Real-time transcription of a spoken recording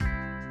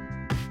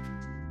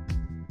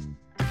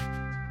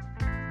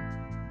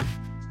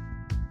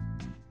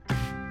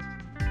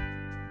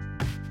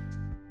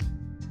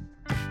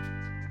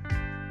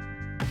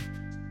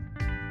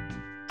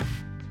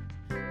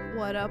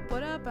What up,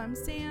 what up? I'm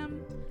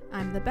Sam.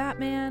 I'm the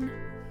Batman.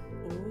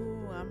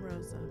 Ooh, I'm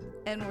Rosa.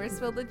 And we're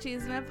Spill the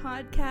Cheese in a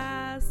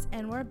podcast.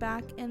 And we're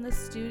back in the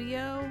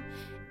studio.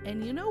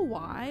 And you know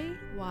why?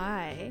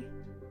 Why?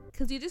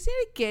 Because you just need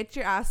to get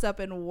your ass up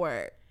and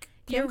work.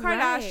 Kim You're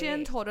Kardashian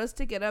right. told us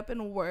to get up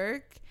and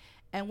work.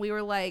 And we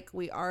were like,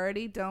 we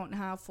already don't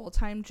have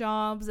full-time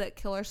jobs that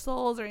kill our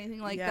souls or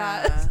anything like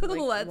that. So like,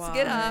 let's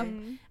get up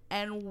Mhm.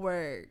 and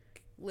work.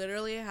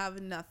 Literally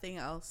have nothing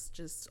else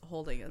just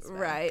holding us back.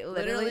 Right.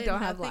 Literally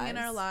don't have nothing in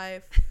our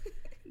lives. life.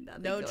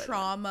 Nothing No going on.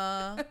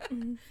 trauma.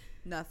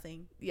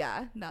 Nothing.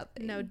 Yeah,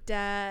 nothing. No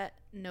debt,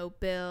 no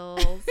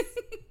bills,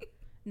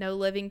 no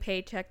living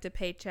paycheck to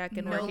paycheck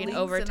and No working leaks in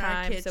our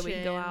overtime so we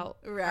can go kitchen. out.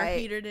 Our Right.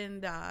 heater didn't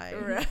die.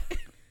 Right.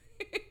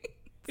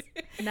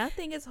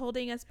 Nothing is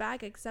holding us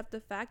back except the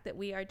fact that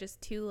we are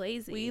just too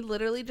lazy. We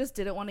literally just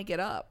didn't want to get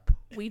up.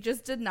 We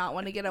just did not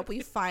want to get up.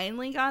 We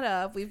finally got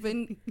up. We've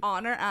been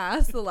on our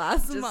ass the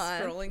last Just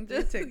month. scrolling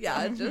through Just- TikTok.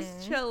 Yeah,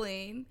 just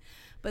chilling.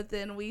 But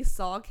then we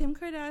saw Kim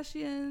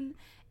Kardashian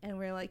and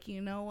we're like, you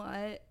know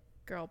what?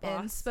 Girl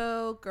boss.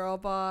 Inspo, girl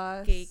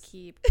boss. Gatekeep,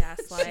 She's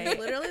gaslight.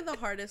 literally the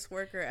hardest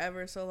worker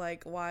ever, so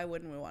like why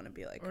wouldn't we want to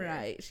be like her?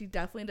 Right. She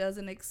definitely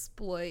doesn't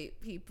exploit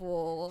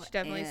people. She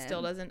definitely still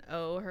and- doesn't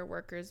owe her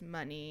workers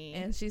money.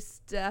 And she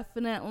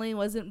definitely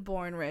wasn't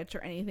born rich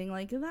or anything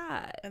like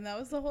that. And that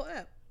was the whole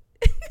app.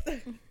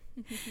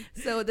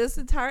 So this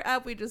entire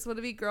app, we just want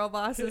to be girl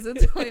bosses and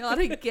tell y'all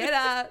to get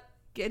up,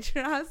 get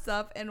your ass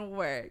up, and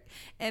work.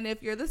 And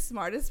if you're the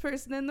smartest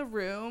person in the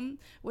room,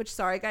 which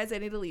sorry guys, I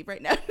need to leave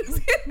right now.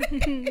 Just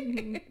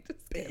kidding.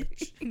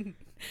 Bitch. Okay,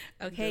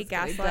 Just kidding,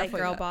 gaslight, definitely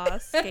girl not.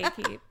 boss,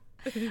 gatekeep.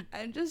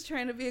 I'm just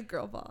trying to be a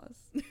girl boss.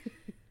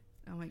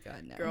 Oh my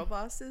god, no. Girl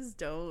bosses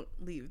don't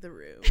leave the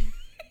room.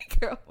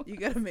 Girl. You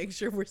gotta make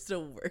sure we're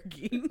still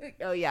working.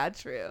 Oh yeah,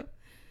 true.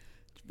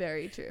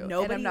 Very true.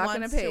 Nobody and I'm not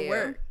wants gonna pay to you.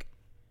 work.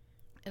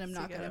 And I'm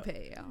So not you gonna gotta-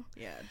 pay you.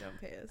 Yeah, don't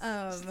pay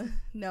us.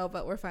 No,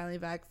 but we're finally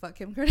back. Fuck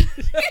Kim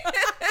Kardashian.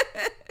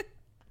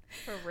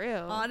 For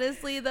real.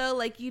 Honestly, though,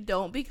 like, you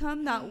don't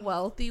become that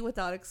wealthy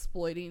without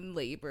exploiting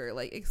labor,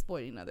 like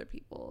exploiting other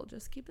people.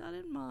 Just keep that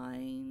in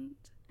mind.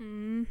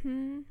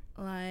 Mm-hmm.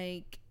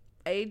 Like,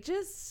 I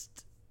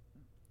just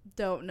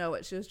don't know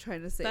what she was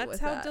trying to say That's with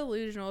how that.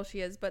 delusional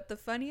she is. But the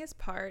funniest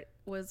part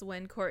was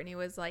when Courtney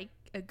was like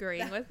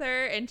agreeing with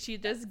her and she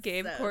just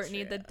gave so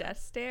Courtney true. the death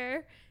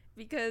stare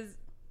because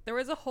there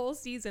was a whole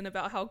season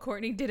about how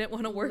Courtney didn't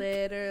want to work.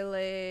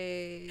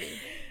 Literally.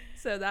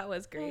 So that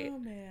was great. Oh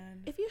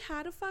man. If you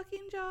had a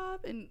fucking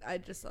job, and I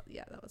just thought,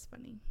 yeah, that was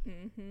funny.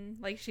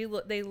 Mm-hmm. Like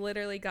they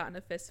literally got in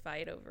a fist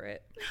fight over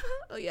it.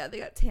 Oh, yeah, they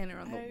got Tanner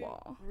on the I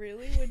wall.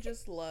 really would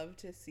just love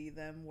to see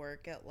them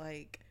work at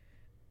like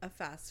a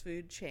fast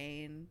food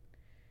chain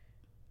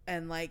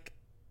and like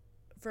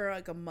for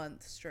like a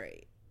month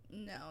straight,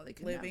 No, they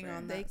could living never.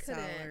 on They that couldn't.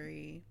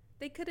 salary.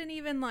 They couldn't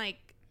even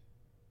like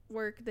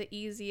work the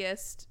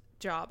easiest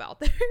job out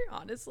there,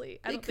 honestly.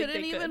 I They don't think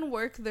couldn't they could. even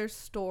work their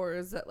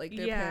stores that like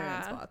their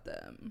parents Yeah. bought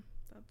them.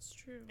 That's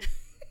true.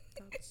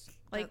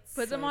 like That's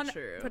put them so on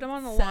true. put them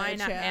on the So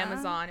line at true.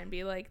 Amazon and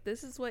be like,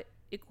 this is what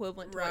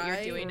equivalent to what you're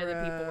Right, doing to the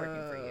people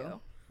working for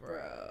you.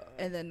 Bro.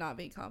 And then not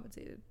being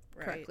compensated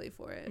Right. correctly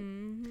for it.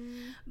 Mm-hmm.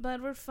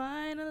 But we're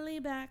finally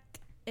back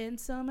and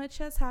so much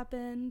has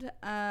happened.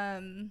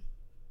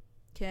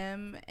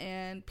 Kim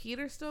and Pete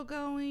are still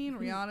going.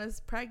 Rihanna's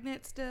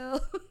pregnant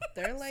still.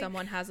 They're like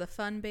Someone has a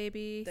fun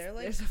baby. they're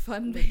like There's a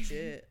fun baby.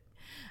 legit.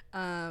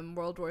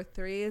 World War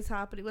III is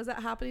happening. Was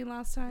that happening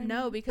last time?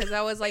 No, because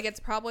I was like, it's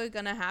probably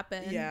gonna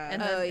happen. Yeah.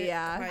 And Oh, then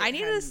yeah. quite I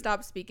needed to hadn't-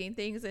 stop speaking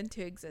things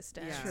into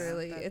existence. Yeah.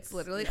 Truly, that's- it's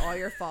literally all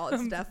your fault.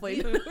 It's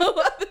definitely Completely. no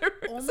other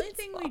Only person's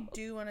thing we fault.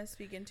 do want to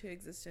speak into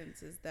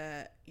existence is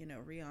that, you know,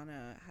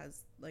 Rihanna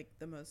has like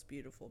the most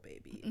beautiful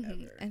baby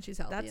Mhm. ever. And she's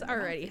healthy. That's and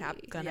already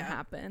healthy. gonna Yeah.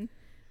 happen.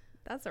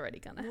 That's already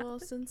gonna Well,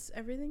 happen. since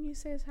everything you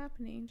say is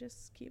happening,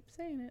 just keep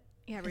saying it.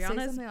 Yeah, Say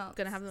Rihanna's something else.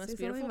 gonna have the Say most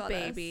something beautiful about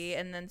baby, us.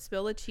 and then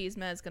Spill the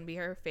Cheesema is gonna be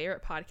her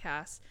favorite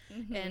podcast,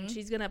 Mhm. and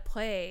she's gonna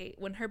play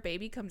when her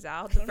baby comes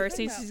out. That's The what I'm first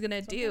talking thing she's about.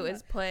 gonna That's what I'm do talking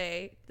is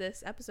play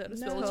this episode of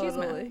Spill the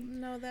Totally. Cheesema.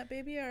 No, that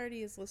baby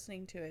already is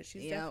listening to it.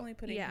 She's Yep. definitely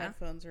putting Yeah.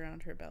 headphones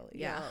around her belly.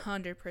 Yeah, Yep.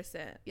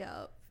 100%.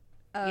 Yep.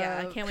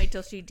 Yeah, I can't wait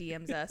till she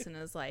DMs us and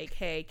is like,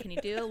 "Hey, can you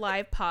do a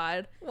live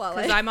pod? Well,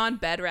 Because I'm on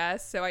bed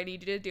rest, so I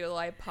need you to do a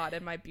live pod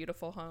in my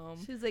beautiful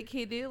home." she's like, "Can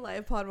you do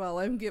live pod while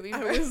I'm giving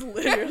I birth?" was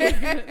literally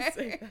gonna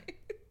say that.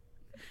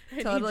 I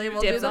need Totally, you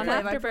we'll do dibs the on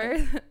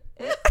play-by-play.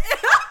 afterbirth.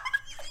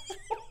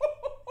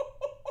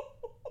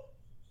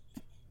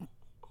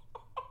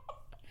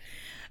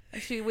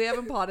 We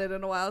haven't potted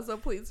in a while, so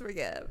please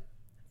forgive.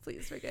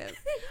 Please forgive.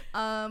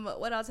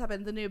 What else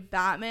happened? The new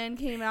Batman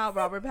came out.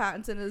 Robert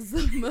Pattinson is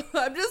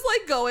I'm just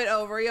like going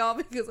over y'all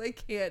because I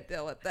can't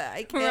deal with that.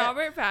 I can't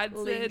Robert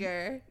Pattinson.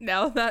 linger.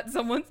 Now that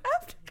someone's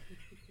after.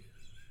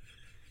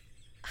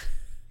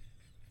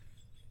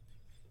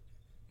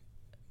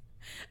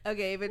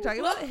 Okay, if you're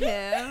talking about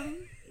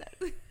him.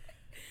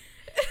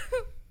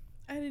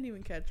 I didn't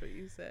even catch what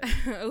you said.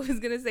 I was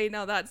gonna say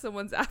now that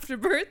someone's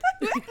afterbirth.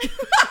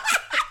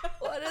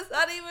 What does that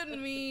not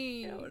even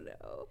me. I don't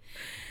know.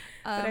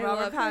 But I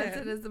Robert love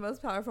Pattinson him. is the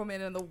most powerful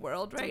man in the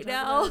world right Don't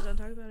talk now. about it, don't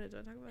talk about it.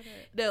 Don't talk about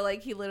it. No,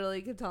 like he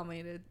literally could tell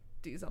me to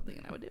do something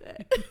and I would do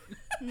it.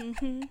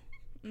 Mm-hmm.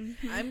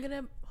 Mm-hmm. I'm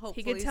gonna hopefully.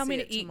 He could tell me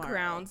see to it eat tomorrow.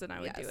 crowns and I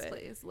would Yes, do it.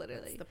 please,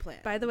 literally. That's the plan.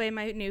 By the way,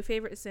 my new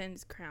favorite sin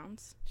is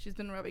crowns. She's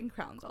been rubbing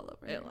crowns all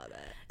over. I her.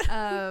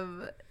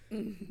 love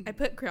it. I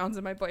put crowns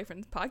in my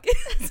boyfriend's pocket.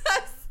 So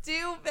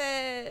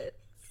stupid.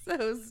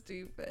 So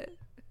stupid.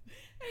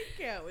 I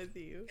can't with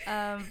you.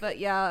 But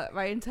yeah,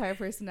 my entire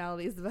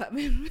personality is the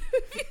Batman movie.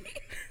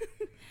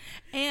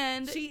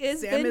 And She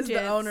is Sam vengeance. is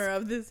the owner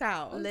of this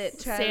house.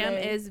 literally, Sam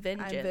is I'm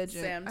vengeance. vengeance.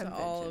 Sam to I'm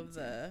all of vengeance.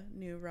 the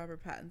new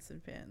Robert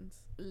Pattinson fans.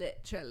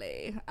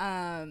 Literally.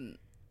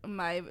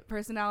 My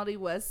personality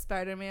was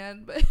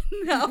Spider-Man, but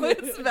now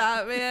it's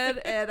Batman,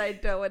 and I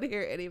don't want to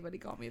hear anybody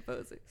call me a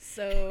poser.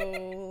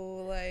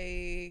 So,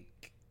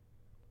 like,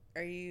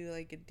 are you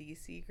like a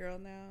DC girl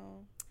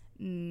now?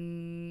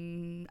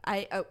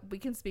 We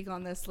can speak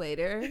on this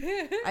later.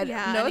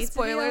 Yeah, no it needs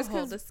to be a spoilers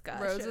whole because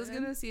discussion. Rosa's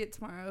gonna see it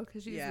tomorrow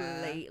because she's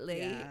late.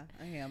 Yeah,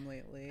 I am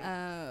lately.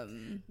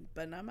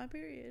 But not my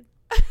period.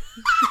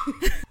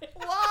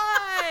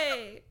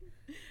 Why?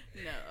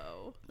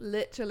 No.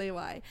 Literally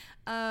why?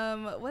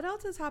 What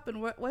else has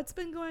happened? What's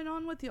been going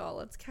on with y'all?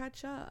 Let's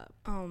catch up.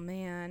 Oh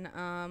man,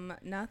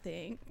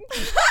 nothing.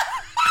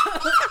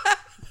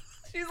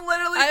 She's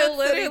literally I been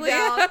literally sitting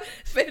down. have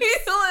She's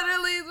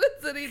literally been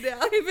sitting down.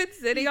 I've been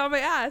sitting on my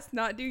ass,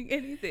 not doing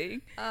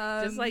anything,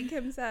 just like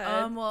Kim said.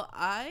 Well,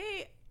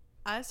 I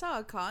saw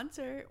a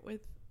concert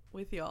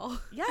with y'all.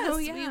 Yes, Oh,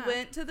 we yeah.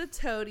 went to the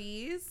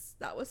Toadies.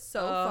 That was so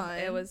Oh, fun.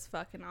 it was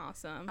fucking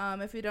awesome.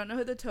 If you don't know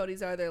who the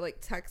Toadies are, they're like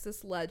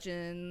Texas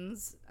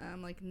legends. I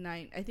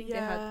think they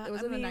had. It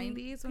was in the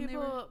 90s when they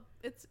were.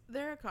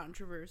 They're a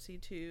controversy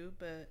too,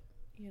 but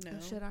you know.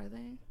 Oh shit, are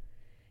they?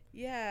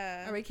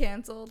 Yeah. Are we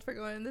canceled for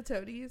going to the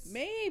Toadies?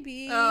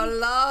 Maybe. Oh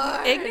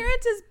lord.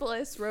 Ignorance is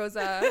bliss,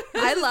 Rosa. This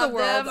I is love the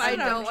world. them. I That's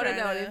what don't I'm want to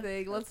know trying to-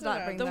 anything. Let's that's what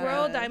not bring The that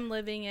world up. I'm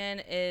living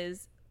in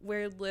is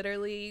we're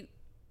literally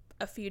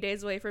a few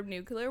days away from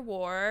nuclear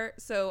war,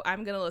 so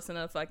I'm gonna listen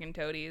to the fucking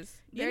Toadies.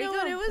 You There know you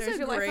what? go. It was There's a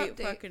your life great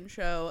update. fucking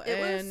show. It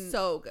and was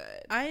so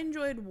good. I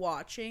enjoyed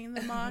watching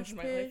the mosh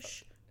My pit.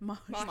 life. Mosh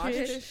Mosh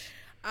pit. pit.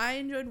 I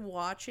enjoyed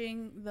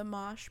watching the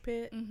mosh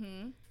pit.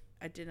 Mm-hmm.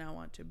 I did not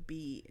want to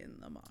be in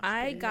the mosh pit.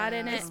 I got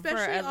in it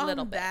Especially for a on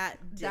little bit, that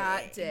day.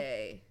 That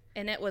day.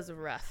 and it was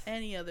rough.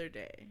 Any other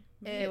day.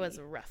 It was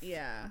rough.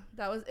 Yeah,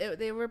 that was it.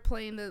 They were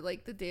playing the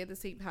day of the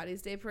St.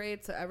 Patty's Day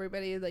parade, so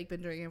everybody had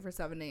been drinking for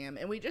 7 a.m.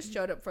 and we just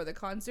showed up for the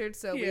concert,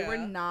 so we were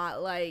Yeah. not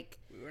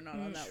We were not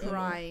on that level.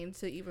 trying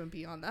to even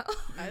be on that.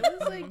 I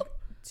was like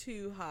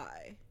too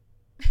high.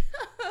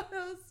 That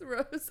was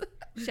Rose.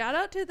 Shout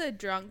out to the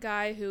drunk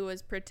guy who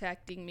was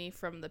protecting me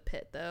from the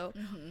pit though,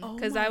 Oh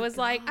because my I was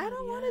like, I God,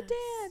 don't want yes. to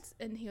dance,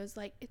 and he was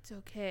like, it's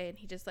okay, and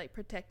he just like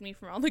protected me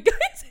from all the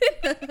guys.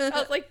 I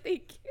was like,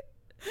 thank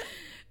you.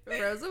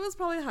 Rosa was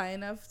probably high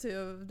enough to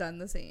have done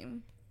the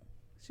same.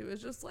 She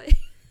was just like,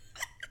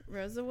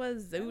 Rosa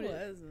was That zooted.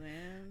 was,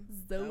 man.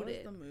 That was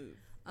Zoated. the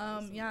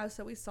move. yeah.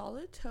 So we saw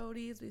the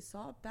Toadies, we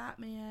saw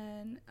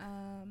Batman.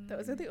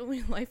 Those are the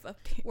only life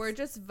updates. We're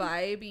just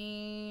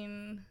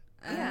vibing.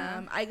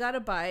 Yeah. I got a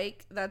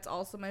bike. That's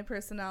also my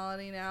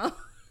personality now.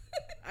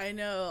 I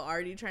know,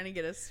 already trying to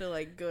get us to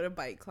like go to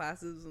bike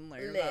classes and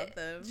learn about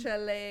them.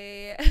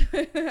 Literally.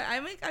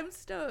 I'm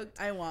stoked.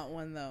 I want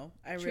one though.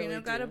 I Trino really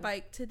got do. a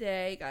bike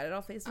today. Got it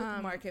off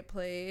Facebook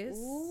Marketplace.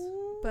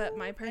 Ooh, But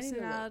my I need to look.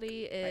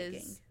 personality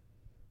Biking.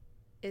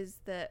 is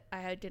that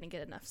I didn't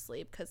get enough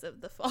sleep because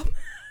of the fall.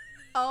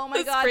 Oh my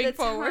The god, spring the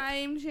forward.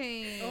 time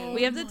change. Oh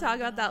We have to my talk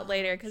about that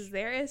later gosh. because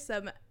there is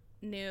some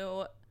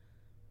new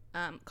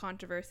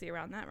controversy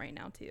around that right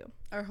now too.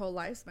 Our whole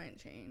lives might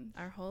change.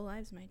 Our whole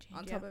lives might change.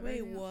 On yeah. top of Wait,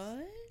 everything else.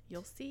 what?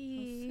 You'll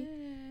see.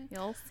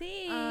 You'll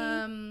see.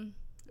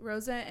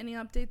 Rosa, any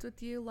updates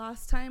with you?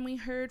 Last time we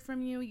heard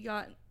from you, you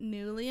got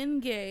newly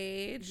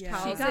engaged. Yeah.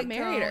 How's She got it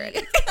married going?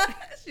 already.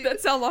 She-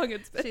 That's how long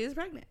it's been. She's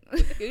pregnant.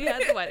 We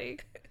had the wedding.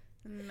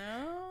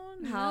 No.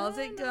 How's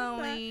no, it not that.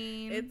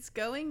 going? It's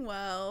going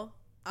well.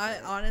 I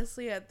Good.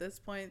 honestly, at this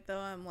point though,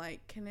 I'm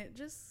like, can it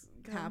just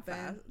come Happen.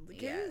 fast? Can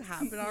Yes. it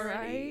happen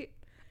already? Right?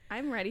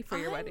 I'm ready for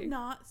your I'm wedding.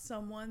 not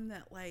someone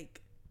that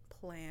like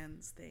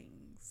plans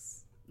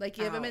things. Like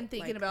you haven't been out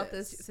thinking like about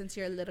this this. since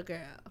you're a little girl.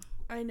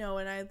 I know,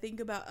 and I think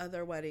about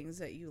other weddings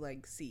that you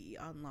like see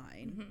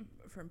online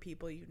Mm-hmm. from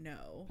people you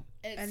know,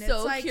 It's and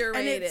so like, curated.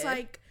 and it's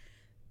like,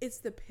 it's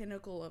the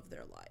pinnacle of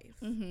their life.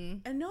 Mm-hmm.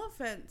 And no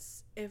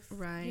offense if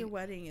Right. your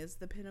wedding is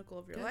the pinnacle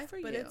of your Good life, for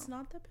but you. it's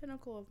not the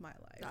pinnacle of my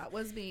life. That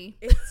was me.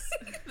 It's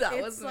That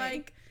it's was me.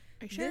 like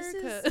Are you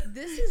sure?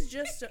 this is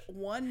just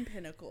one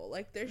pinnacle.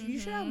 Like there's you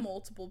should have Mhm.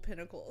 multiple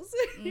pinnacles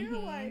in your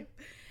Mhm. life.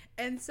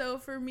 And so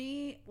for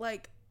me,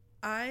 like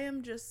I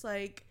am just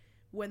like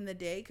when the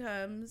day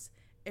comes,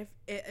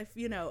 if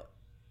you know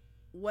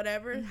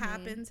whatever Mhm.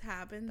 happens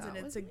That and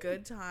was it's a me.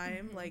 good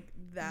time, Mhm. like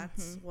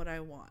that's Mhm. what I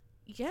want.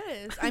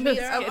 Yes, I mean,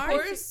 There of are-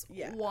 course.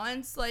 yeah.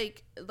 Once,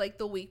 like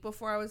the week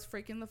before, I was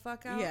freaking the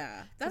fuck out.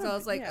 Yeah. because I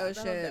was like, oh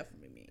that'll shit,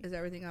 definitely be me. is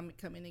everything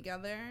coming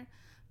together?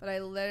 But I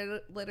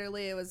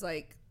literally, it was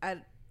like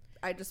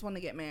I just want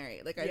to get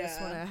married. Like I just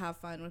Yeah. want to have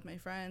fun with my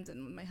friends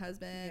and with my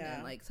husband Yeah.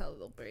 and like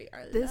celebrate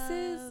our This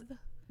love.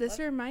 This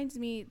reminds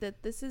me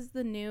that this is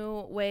the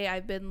new way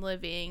I've been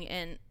living,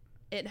 and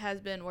it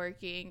has been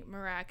working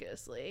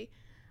miraculously.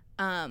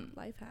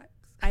 Life hacks.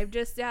 I've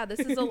just this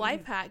is a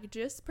life hack.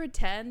 Just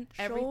pretend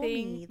Show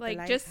everything, me the like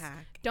life just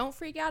hack. don't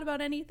freak out about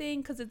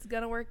anything because it's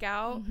gonna work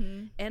out.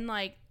 Mm-hmm. And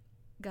like,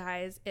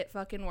 guys, it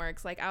fucking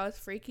works. Like I was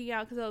freaking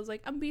out because I was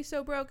like, I'm gonna be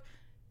so broke,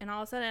 and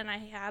all of a sudden I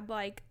had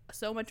like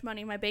so much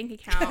money in my bank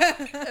account.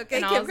 Okay,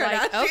 And I Kim was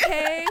like, Kardashian.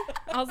 okay.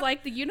 I was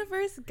like, the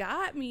universe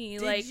got me.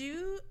 Did like,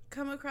 you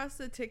come across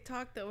the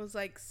TikTok that was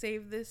like,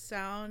 save this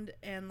sound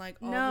and like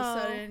all No. of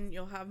a sudden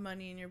you'll have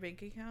money in your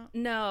bank account?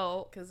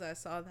 no. Because I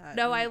saw that.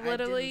 No, and I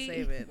literally didn't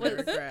save it. I was-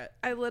 regret.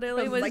 I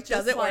literally I was like,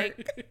 just does it like,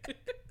 work?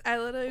 I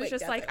literally was Wait,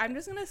 just does like, it I'm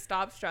just gonna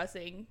stop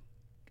stressing,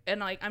 and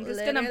like, I'm just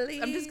Literally?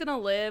 gonna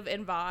live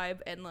and vibe,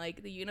 and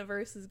like, the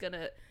universe is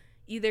gonna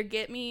either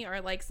get me or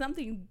like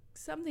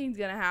something's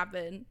gonna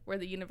happen where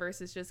the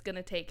universe is just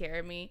gonna take care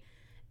of me,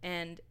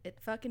 and it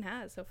fucking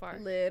has so far.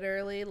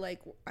 Literally, like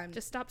I'm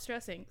Just stop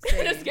stressing.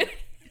 Same. Just kidding.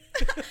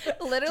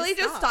 literally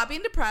just stop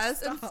being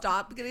depressed and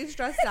stop getting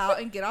stressed out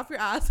and get off your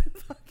ass and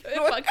fucking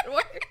It work. fucking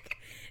work.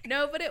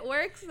 No, but it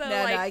works though. No,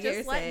 I like, get what just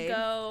you're let saying.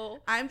 go.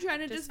 I'm trying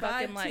to Just just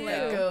fucking vibe let too.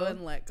 Let go. go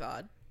and let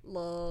God.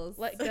 Lols.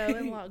 Let go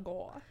and let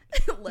go.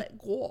 Let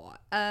go.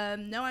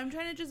 No, I'm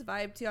trying to just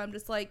vibe too. I'm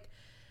just like,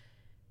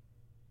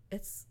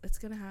 it's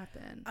gonna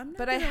happen. I'm not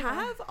but I gonna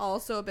lie. have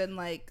also been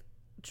like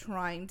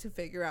trying to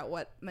figure out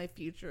what my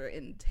future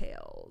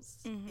entails.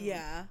 Mhm.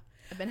 Yeah.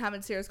 I've been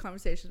having serious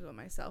conversations with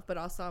myself, but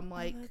also I'm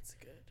like, that's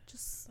good.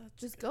 just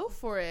That's go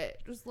for it.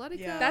 Just let it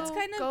Yeah. go. That's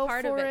kind of Go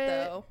part of for it,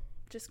 though.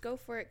 Just go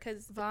for it,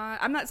 because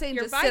I'm not saying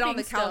You're just sit on vibing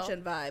the couch still.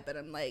 and vibe, but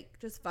I'm like,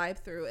 just vibe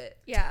through it.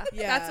 yeah,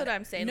 Yeah. that's what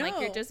I'm saying. Like,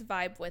 you're No. just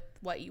vibe with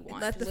what you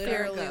want. Let the Just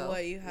fear literally go.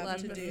 what you have Let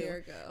to the do.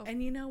 fear go.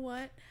 And you know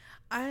what?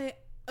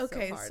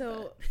 Okay, hard,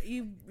 so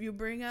you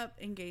bring up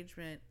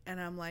engagement, and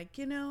I'm like,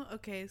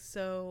 okay,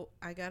 so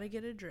I gotta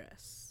get a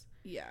dress,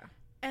 Yeah.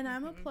 and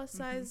I'm a plus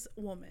size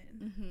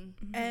woman,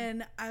 Mm-hmm.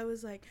 and I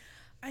was like,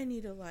 I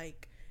need to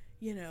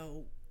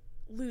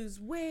lose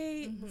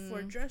weight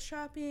before dress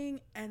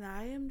shopping, and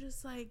I am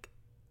just like,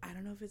 I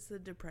don't know if it's the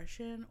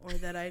depression or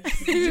that I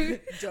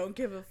just don't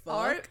give a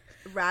fuck.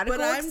 Radical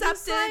But I'm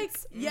just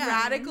acceptance. like, yeah.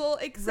 Radical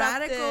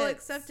acceptance. Radical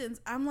acceptance.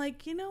 I'm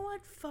like, you know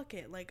what? Fuck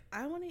it. Like,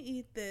 I want to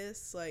eat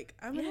this. Like,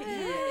 I'm gonna eat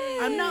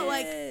it. I'm not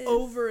like Yes.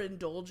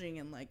 overindulging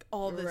in like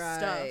all this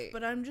stuff, Right.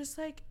 but I'm just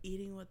like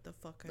eating what the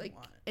fuck I Like,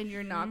 want. and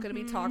you're not going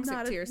to be toxic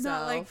Not to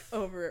yourself.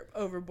 Not like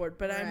overboard,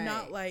 but I'm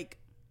not Right. like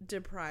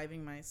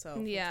depriving myself.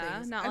 of Yeah,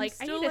 things. not I'm like,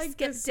 I still, need to like,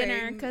 skip the dinner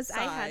same because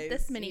I had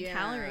this size. many Yeah.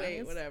 calories.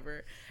 Weight,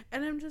 whatever.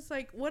 And I'm just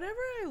like, whatever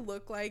I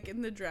look like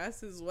in the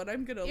dress is what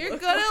I'm gonna You're look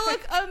gonna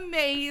like. look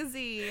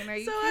amazing. Are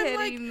you So I'm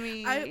kidding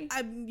me?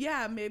 I'm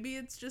yeah, maybe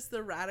it's just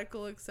the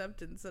radical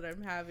acceptance that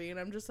I'm having, and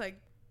I'm just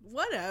like,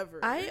 whatever.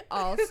 I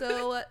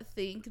also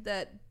think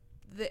that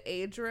the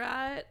age we're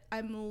at,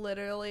 I'm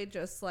literally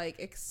just like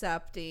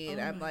accepting.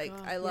 Oh I'm my like,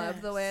 God, I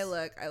love the way I yes.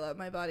 look. I love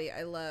my body.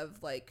 I love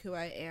like who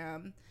I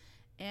am.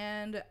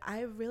 And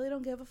I really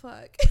don't give a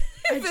fuck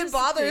I if it just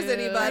bothers do.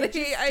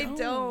 anybody. I I just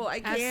don't. I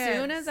As can't.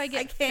 soon as I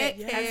get can't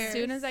fa- care. as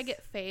soon as I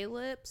get fey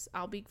lips,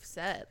 I'll be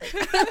set.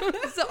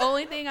 It's the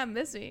only thing I'm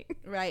missing.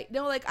 Right.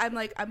 No, like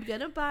I'm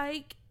gonna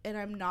bike and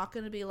I'm not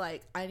gonna be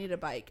like, I need a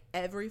bike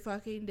every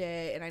fucking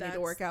day and I need to That's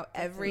work out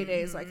the every thing.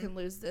 day so I can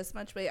lose this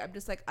much weight. I'm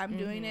just like, I'm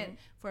doing it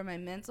for my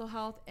mental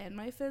health and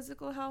my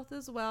physical health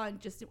as well. And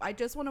I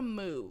just want to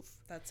move.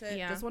 That's it.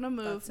 Yeah. Just want to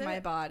move That's my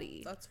it.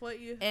 body. That's what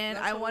you. And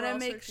that's I what want we're to all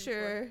make searching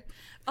sure, for.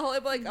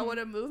 I want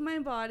to move my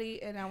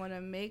body and I want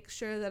to make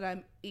sure that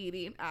I'm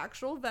eating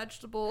actual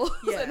vegetables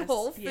Yes, and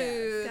whole yes,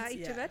 foods. Gotta eat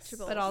your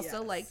vegetables. But also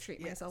yes, like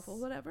treat myself yes.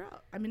 with whatever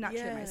else. I mean, not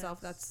treat myself.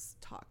 Yes. That's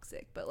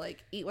toxic. But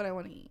like eat what I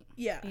want to eat.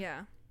 Yeah.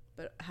 Yeah,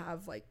 But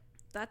have like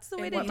that's the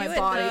way and to what do my it.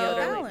 body though.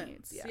 literally balance.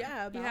 needs, Yeah.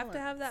 yeah. You have to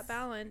have that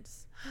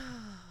balance. balance.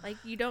 Like,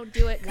 you don't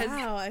do it because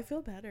Wow, I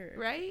feel better.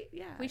 right.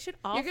 Yeah. we should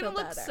all You're gonna feel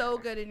look better. so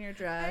good in your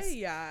dress.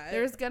 Yeah.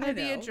 There's gonna I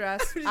be a know.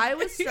 dress. I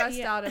was stressed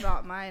Yeah. out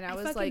about mine. I I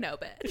was fucking like, know,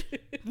 bet.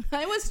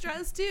 I was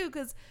stressed too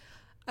because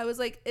I was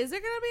like, is there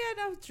gonna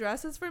be enough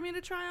dresses for me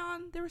to try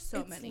on? There were so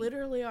it's many.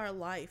 literally our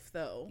life,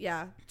 though.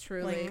 Yeah,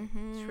 truly,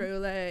 Mhm.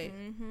 truly.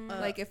 Mhm.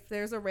 Like if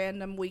there's a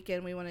random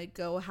weekend we want to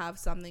go have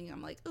something,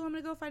 I'm like, oh, I'm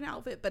gonna go find an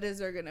outfit. But is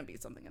there gonna be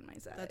something in my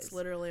size? That's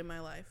literally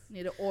my life.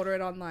 Need to order it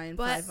online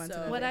But 5 months.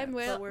 so- in what I'm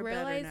advance. But we're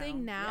better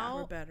realizing now. now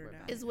We're better now.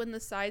 is when the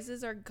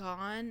sizes are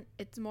gone,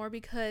 it's more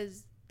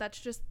because that's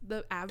just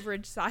the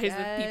average size Yes.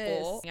 of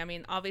people. I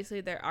mean,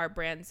 obviously there are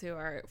brands who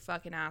are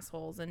fucking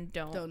assholes and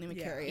don't even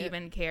Yeah. carry it.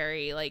 even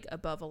carry like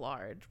above a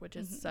large, which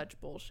is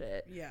such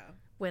bullshit. Yeah.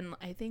 When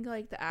I think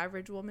like the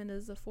average woman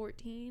is a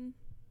 14,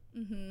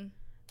 Mm-hmm.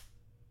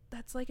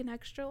 that's like an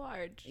extra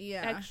large.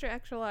 Yeah.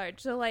 Extra large.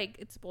 So like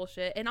it's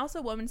bullshit. And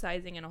also woman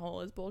sizing in a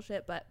whole is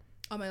bullshit, but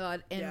Oh my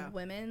god! And Yeah.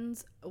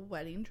 women's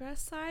wedding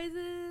dress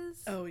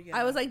sizes. Oh yeah.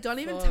 I was like, don't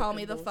even tell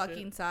me Fucking the bullshit.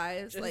 fucking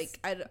size. Just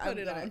Like, put I'm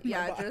it gonna, on my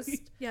yeah, body.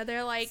 just Yeah,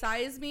 they're like,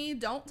 size me.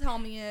 Don't tell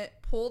me it.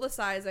 Pull the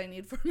size I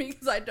need for me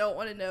because I don't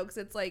want to know because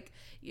it's like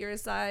your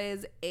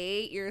size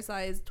 8, your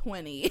size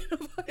 20 in a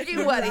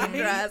fucking wedding Right.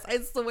 dress. I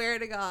swear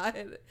to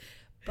God.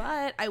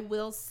 But I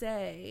will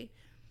say,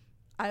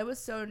 I was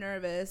so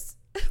nervous.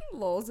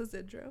 Lol's his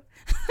intro.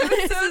 I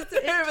was so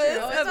nervous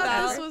Oh, I thought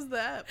about this was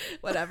that.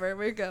 whatever.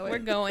 We're going. we're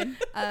going.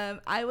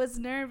 I was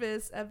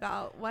nervous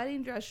about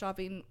wedding dress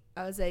shopping.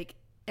 I was like,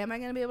 am I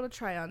going to be able to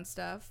try on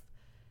stuff?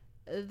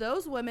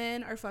 Those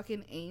women are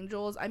fucking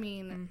angels. I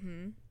mean,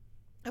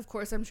 Mm-hmm. of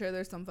course, I'm sure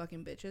there's some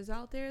fucking bitches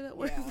out there that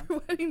work Yeah.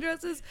 for wedding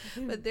dresses,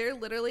 but they're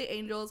literally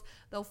angels.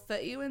 They'll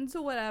fit you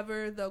into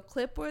whatever. They'll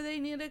clip where they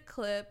need a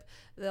clip.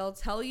 They'll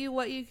tell you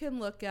what you can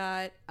look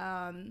at.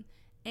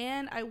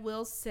 And I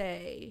will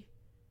say,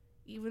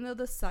 even though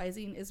the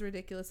sizing is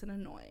ridiculous and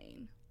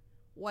annoying,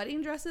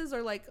 wedding dresses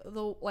are like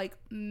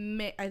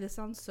this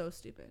sounds so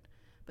stupid,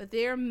 but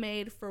they are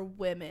made for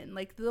women.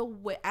 Like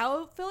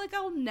I feel like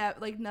I'll never,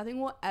 like, nothing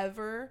will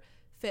ever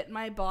fit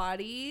my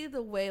body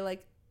the way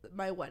like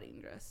my wedding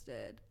dress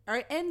did,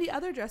 or and the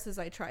other dresses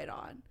I tried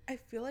on. I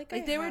feel like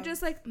Like, they were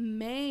just like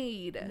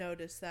made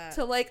noticed that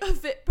to like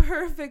fit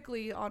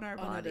perfectly on our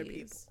on other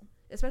bodies, people.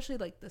 especially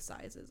like the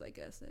sizes. I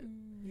guess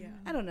Yeah.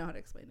 I don't know how to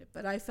explain it,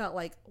 but I felt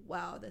like,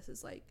 wow, this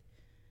is like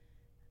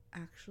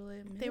actually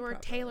made They were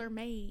properly. tailor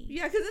made.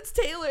 Yeah, because it's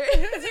Taylor.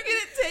 You get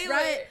it Taylor.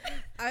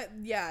 Right.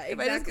 Yeah, If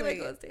I just get my exactly.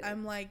 clothes tailored.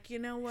 I'm like, you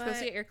know You're what? supposed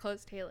to get your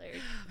clothes tailored.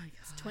 Oh my god.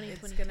 It's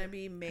 2022. It's gonna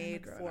be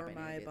made grown for up, I need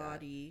my to do that.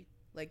 body.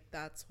 Like,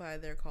 that's why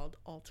they're called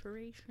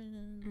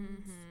alterations.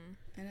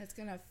 Mm-hmm. And it's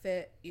gonna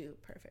fit you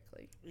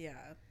perfectly. Yeah.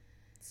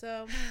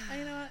 So,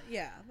 you know what?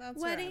 Yeah, that's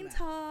Wedding where I'm at.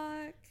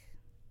 talk.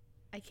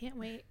 I can't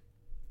wait.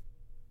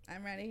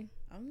 I'm ready.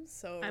 I'm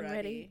so I'm ready.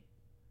 ready.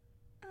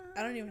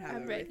 I don't even have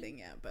I'm ready. everything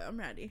yet, but I'm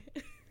ready.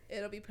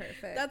 It'll be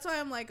perfect. That's why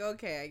I'm like,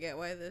 okay, I get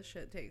why this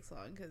shit takes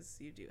long, because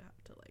you do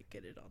have to like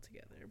get it all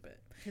together. But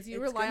because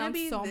you it's rely gonna on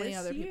be so many this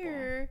other people.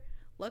 year.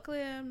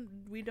 Luckily,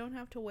 we don't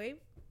have to wait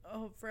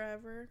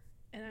forever.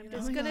 And I'm You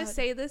just know? Oh my gonna God.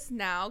 say this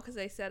now because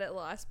I said it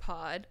last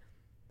pod.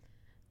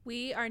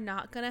 We are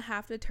not gonna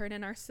have to turn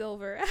in our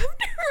silver after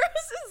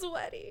Rose's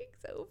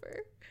wedding's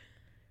over.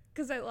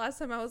 Because last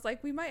time I was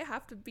like, we might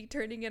have to be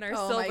turning in our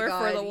Oh my silver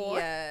god, for the war.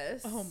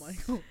 yes. Oh my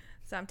god.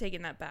 So I'm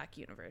taking that back,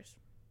 universe.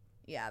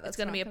 Yeah, that's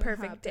gonna not be a gonna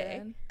perfect day.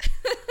 happen.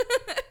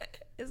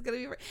 It's gonna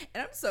be, and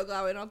I'm so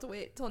glad we don't have to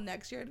wait till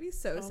next year. It'd be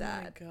so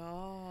sad. Oh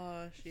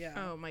my gosh. Yeah.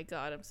 Oh my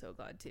god, I'm so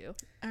glad too.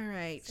 All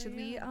right, So, should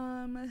we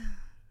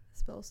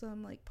spill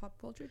some like pop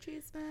culture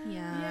cheese, man?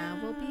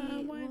 Yeah, we'll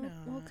be. why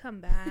We'll not?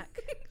 come back.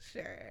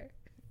 Sure.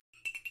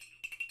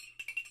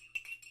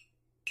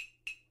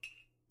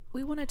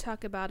 We want to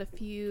talk about a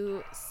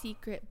few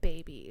secret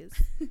babies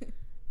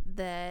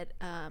that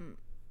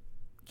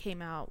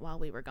came out while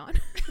we were gone.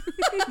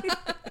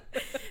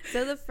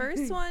 So the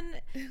first one,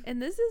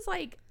 and this is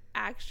like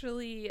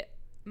actually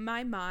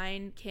my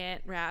mind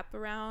can't wrap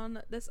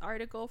around this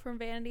article from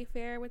Vanity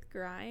Fair with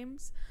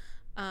Grimes.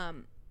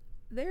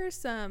 There's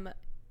some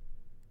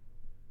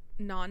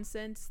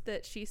nonsense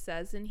that she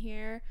says in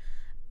here.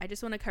 I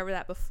just want to cover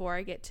that before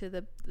I get to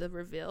the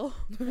reveal.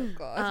 Oh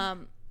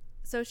god.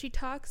 So she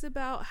talks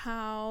about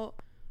how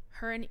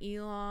her and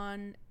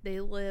Elon,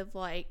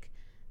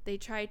 they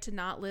try to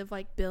not live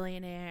like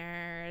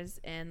billionaires,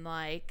 and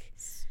like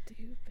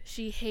Stupid.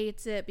 she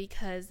hates it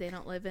because they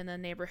don't live in a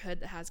neighborhood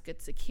that has good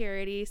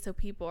security. So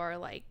people are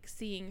like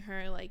seeing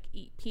her like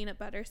eat peanut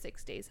butter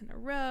 6 days in a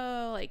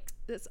row. Like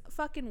this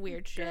fucking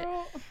weird shit.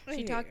 Girl, I She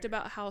hate talked her.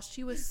 about how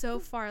she was so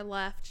far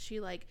left. She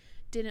like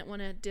didn't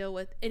want to deal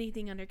with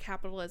anything under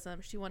capitalism.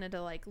 She wanted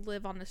to like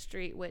live on the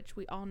street, which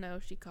we all know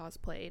she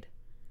cosplayed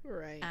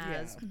right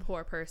as a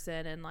poor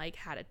person and like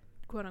had a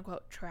quote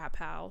unquote trap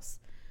house.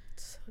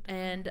 So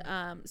And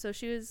so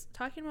she was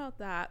talking about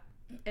that,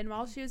 and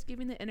while she was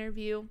giving the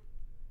interview,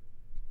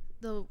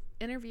 the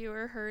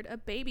interviewer heard a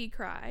baby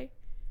cry,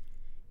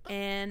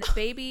 and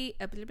baby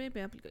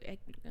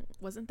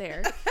wasn't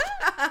there.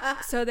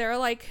 So they were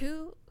like,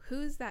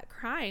 who's that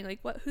crying? Like,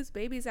 whose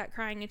baby is that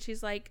crying? And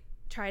she's like,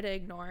 try to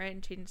ignore it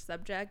and change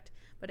subject,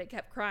 but it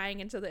kept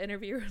crying, and so the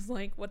interviewer was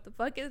like, what the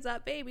fuck is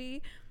that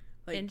baby?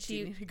 like, and do you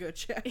she- need to go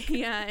check.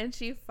 Yeah, and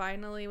she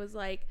finally was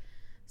like,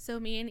 so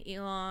me and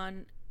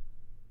Elon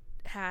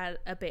had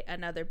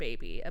another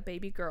baby, a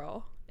baby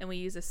girl, and we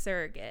use a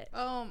surrogate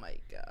Oh my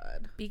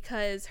god.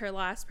 because her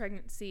last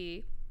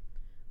pregnancy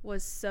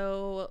was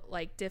so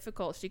like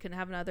difficult, she couldn't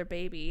have another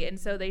baby, and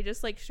so they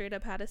just like straight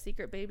up had a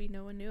secret baby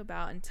no one knew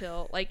about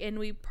until like, and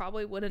we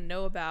probably wouldn't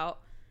know about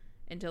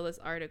until this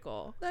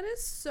article. That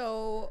is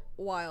so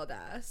wild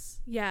ass.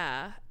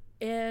 Yeah.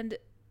 And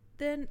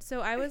then so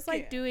I was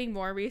like can't. doing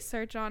more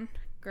research on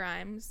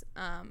Grimes,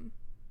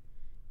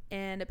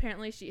 and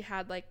apparently she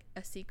had like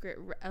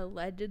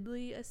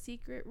allegedly a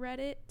secret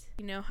Reddit.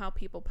 You know how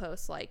people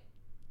post like,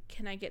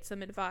 can I get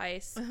some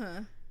advice?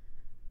 Uh-huh.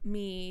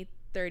 Me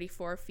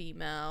 34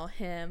 female,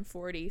 him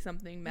 40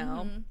 something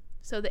male. Mhm.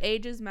 So the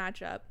ages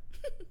match up.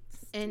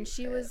 And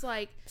she was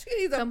like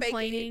She's a fake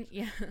complaining.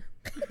 age.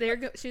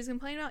 Yeah, she was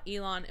complaining about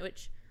Elon,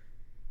 which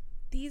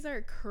these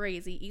are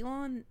crazy.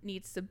 Elon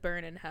needs to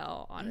burn in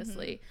hell,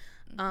 honestly.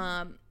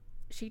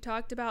 She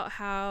talked about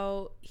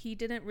how he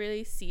didn't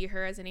really see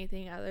her as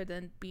anything other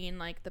than being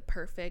like the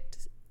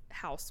perfect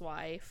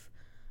housewife.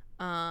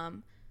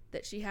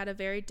 That she had a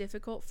very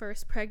difficult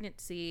first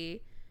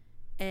pregnancy,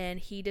 and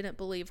he didn't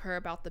believe her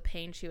about the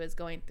pain she was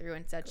going through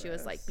and said she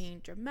was like being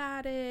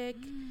dramatic.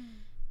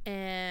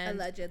 And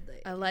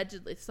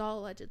allegedly, it's all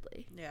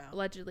allegedly. Yeah.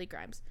 Allegedly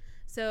Grimes.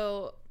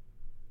 So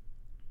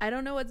I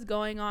don't know what's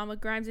going on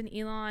with Grimes and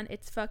Elon.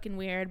 It's fucking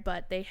weird,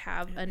 but they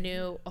have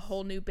a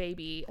whole new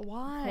baby.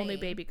 Why? A whole new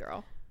baby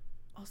girl.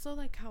 Also,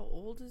 like, how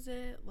old is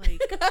it?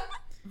 Like,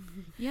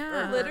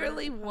 Yeah.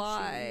 Literally,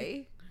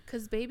 why?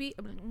 Because baby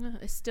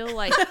is still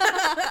like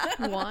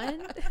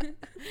 1.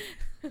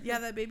 yeah,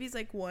 that baby's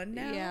like 1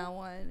 now. Yeah,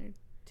 1.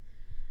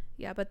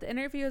 Yeah, but the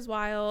interview is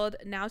wild.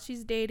 Now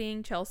she's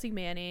dating Chelsea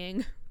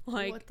Manning.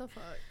 Like, What the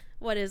fuck?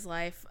 what is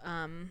life?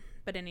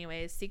 But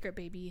anyways, secret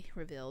baby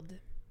revealed.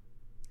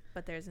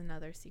 But there's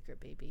another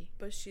secret baby.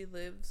 But she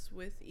lives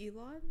with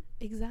Elon?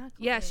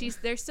 Exactly. Yeah,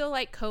 they're still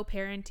like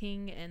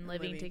co-parenting and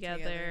living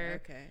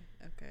together. Okay.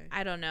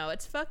 I don't know.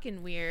 It's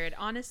fucking weird.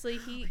 Honestly,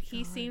 he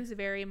God. seems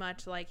very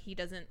much like he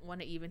doesn't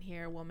want to even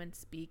hear a woman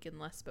speak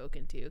unless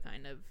spoken to,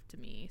 kind of, to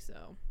me.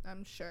 So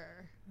I'm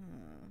sure.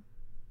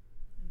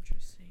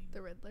 Interesting.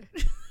 The Riddler.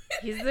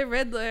 he's the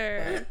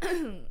Riddler.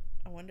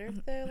 I wonder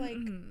if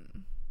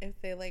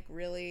they like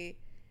really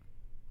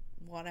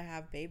want to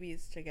have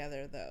babies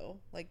together though.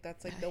 Like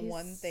that's like the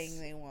one thing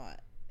they want.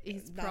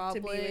 He's Not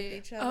probably to be with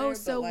each other. Oh,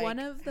 so but, like, one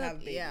of the- have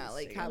babies yeah,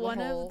 like, together. have a One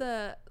whole of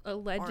the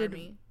alleged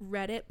army.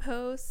 Reddit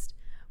posts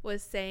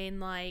was saying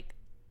like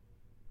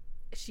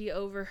she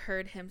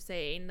overheard him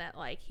saying that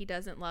like he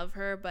doesn't love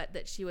her, but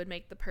that she would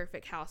make the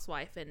perfect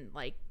housewife and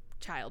like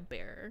child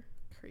bearer.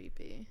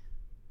 creepy.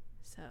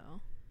 So,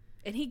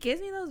 and he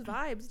gives me those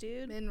vibes,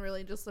 dude. Men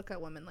really just look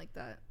at women like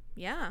that.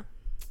 Yeah.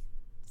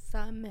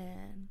 Some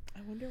men.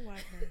 I wonder why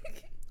her.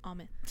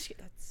 Amen.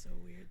 That's so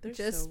weird. They're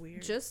Just so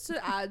weird. just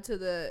to add to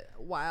the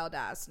wild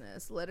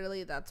assness.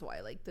 Literally, that's why.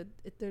 Like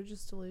they're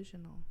just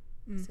delusional.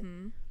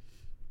 Mm-hmm.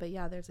 But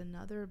yeah, there's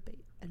another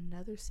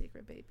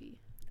secret baby.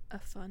 A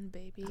fun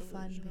baby.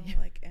 fun Delusional, baby.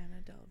 like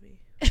Anna Delvey.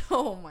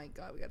 Oh my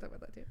god, we gotta talk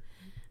about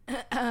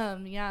that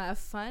too. Yeah, a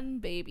fun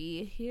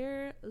baby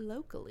here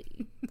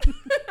locally.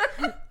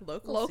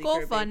 Local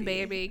secret fun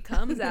baby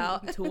comes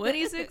out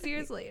 26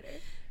 years later.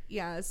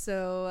 Yeah,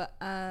 so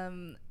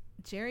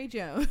Jerry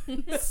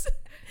Jones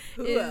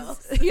Who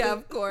else? Yeah,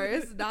 of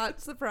course, not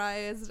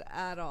surprised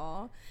at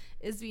all,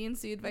 is being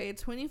sued by a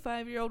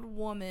 25-year-old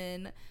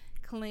woman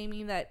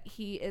claiming that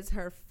he is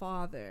her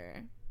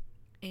father,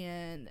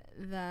 and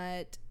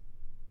that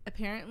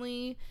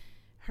apparently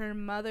her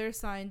mother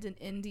signed an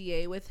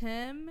NDA with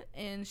him,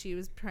 and she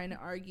was trying to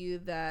argue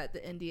that the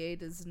NDA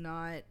does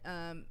not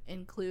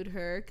include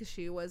her because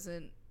she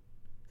wasn't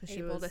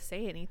Able to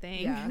say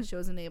anything. yeah, she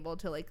wasn't able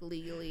to like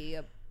legally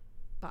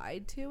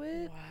abide to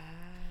it. Wow.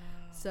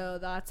 So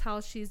that's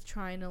how she's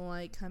trying to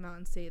like come out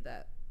and say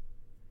that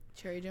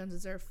Jerry Jones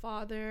is her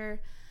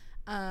father.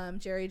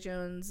 Jerry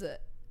Jones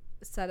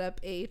set up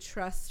a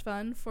trust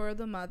fund for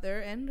the mother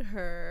and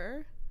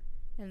her,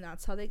 and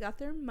that's how they got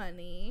their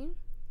money.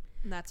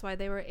 And that's why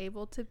they were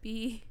able to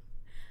be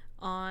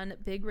on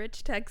Big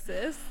Rich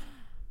Texas.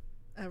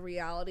 A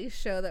reality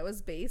show that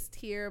was based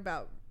here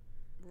about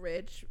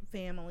rich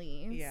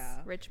families.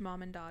 Yeah. Rich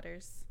mom and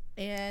daughters.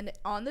 And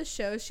on the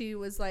show, she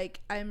was like,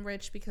 I'm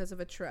rich because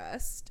of a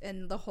trust.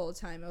 And the whole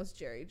time it was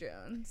Jerry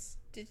Jones.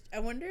 I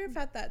wonder if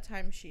at that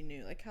time she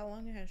knew. Like, how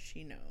long has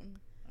she known?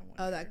 I wonder.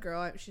 Oh, that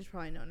girl, she's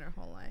probably known her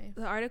whole life.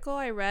 The article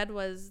I read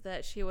was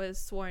that she was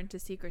sworn to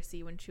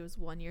secrecy when she was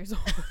 1 year old.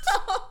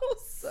 Oh,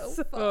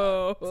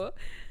 so fucked.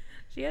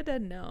 She had to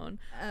have known.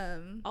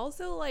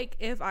 Also, like,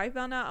 if I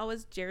found out I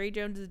was Jerry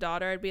Jones'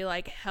 daughter, I'd be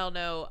like, hell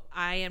no,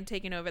 I am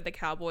taking over the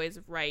Cowboys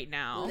right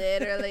now.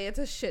 Literally, it's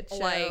a shit show.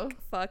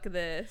 Like, fuck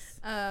this.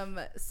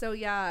 So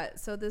yeah,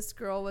 so this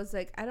girl was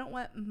like, I don't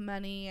want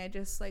money, I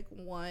just like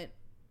want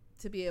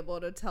to be able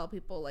to tell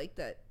people like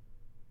that.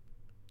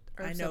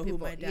 Or I some know who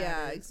my dad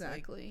yeah, is,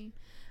 exactly.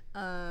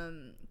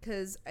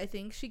 Because I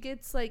think she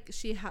gets like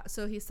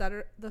so he set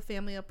the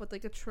family up with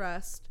like a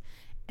trust,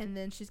 and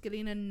then she's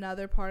getting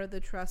another part of the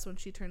trust when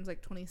she turns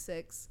like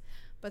 26.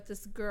 But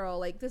this girl,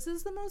 like, this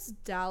is the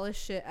most Dallas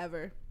shit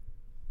ever.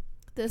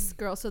 This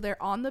girl, so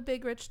they're on the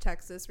Big Rich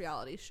Texas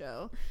reality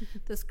show.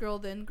 This girl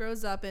then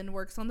grows up and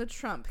works on the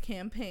Trump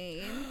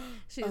campaign.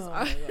 She's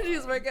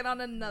she's working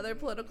on another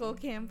political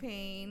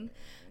campaign.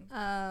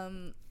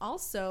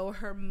 Also,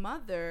 her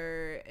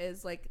mother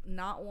is like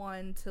not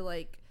one to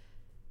like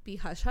be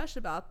hush hush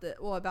about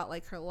about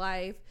like her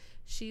life.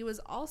 She was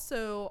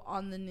also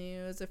on the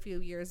news a few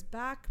years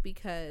back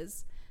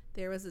because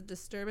there was a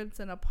disturbance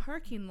in a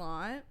parking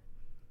lot,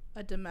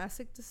 a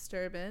domestic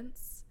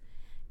disturbance,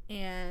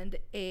 and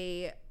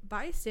a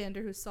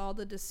bystander who saw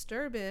the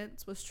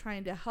disturbance was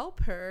trying to help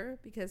her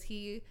because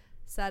he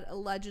said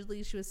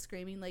allegedly she was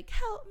screaming like,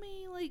 help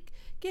me, like,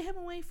 get him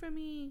away from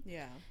me.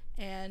 Yeah.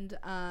 And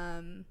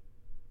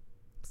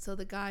so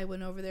the guy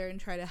went over there and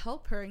tried to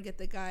help her and get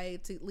the guy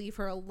to leave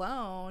her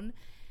alone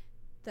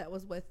that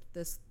was with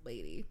this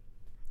lady.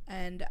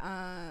 And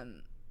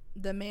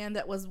the man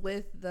that was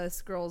with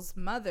this girl's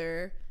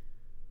mother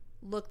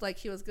looked like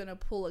he was gonna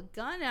pull a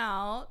gun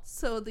out,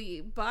 so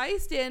the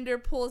bystander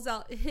pulls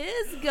out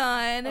his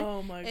gun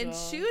and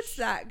shoots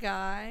that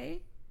guy.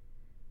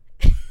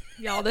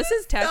 Y'all, this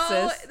is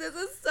Texas.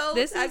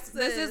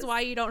 This is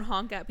why you don't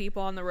honk at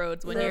people on the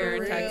roads when For you're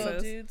in real,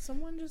 Texas. Dude,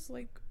 someone just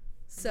like.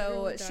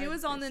 So literally she died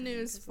was on the recently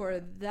news before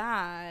for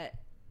that,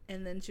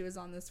 and then she was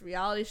on this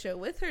reality show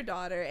with her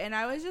daughter, and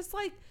I was just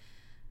like,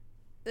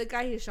 the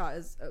guy he shot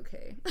is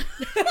okay.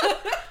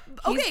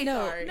 Okay,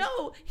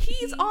 no,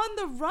 he's on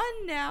the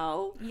run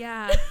now.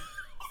 Yeah,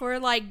 for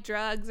like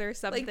drugs or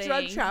something, like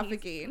drug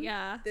trafficking.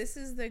 Yeah, This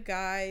is the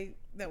guy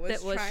that was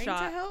trying shot.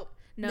 to help.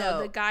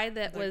 no, the guy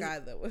that was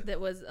was. that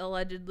was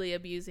allegedly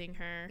abusing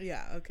her.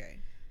 Yeah. Okay.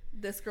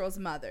 This girl's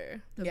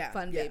mother, the Yeah,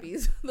 fun yeah.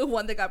 babies, the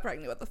one that got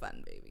pregnant with the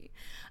fun baby.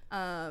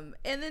 And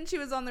then she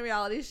was on the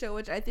reality show,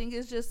 which I think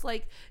is just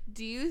like,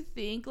 do you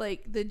think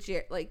like the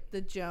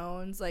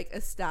Jones like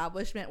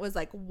establishment was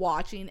like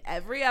watching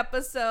every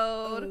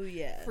episode, Oh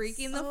yes.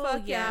 freaking the Oh,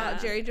 fuck yeah.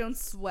 out, Jerry Jones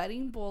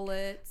sweating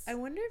bullets I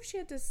wonder if she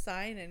had to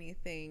sign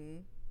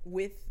anything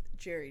with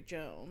Jerry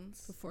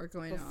Jones before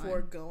going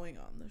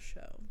on the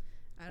show.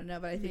 I don't know,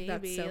 but I think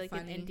that's Maybe so like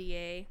funny. an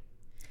NDA.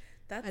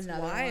 That's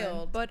Another wild.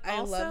 one. But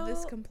I love this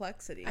also,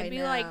 complexity. I I'd be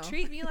know. like,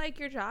 treat me like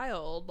your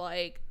child.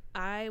 Like,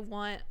 I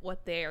want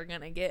what they are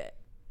gonna get.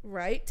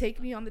 Right?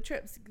 Take me on the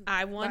trips.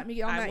 I want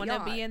me on that to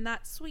yacht. be in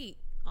that suite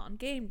on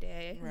game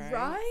day.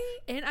 Right?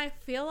 And I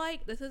feel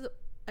like this is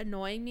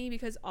annoying me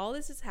because all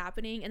this is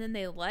happening, and then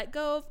they let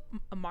go of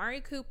Amari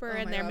Cooper, Oh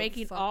and my they're God,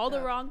 making fucked all the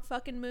up. wrong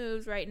fucking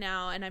moves right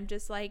now, and I'm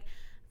just like,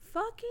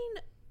 fucking,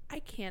 I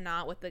can't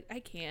And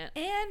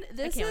I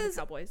this can't with is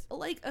the Cowboys.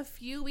 like a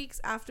few weeks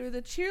after the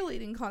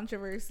cheerleading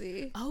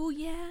controversy Oh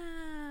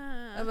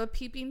yeah, of a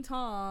peeping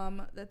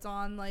Tom that's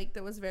on like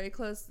that was very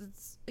close.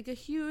 It's like a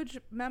huge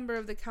member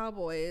of the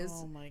Cowboys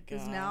Oh my gosh.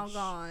 is now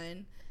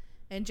gone,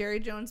 and Jerry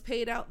Jones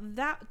paid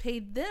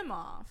them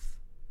off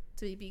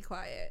to be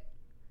quiet.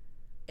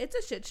 It's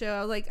a shit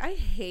show. Like I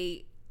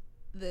hate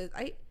this.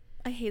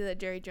 I hate that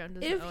Jerry Jones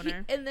is the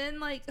owner. And then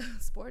like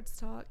sports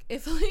talk.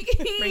 If like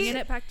Bringing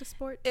it back to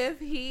sports. if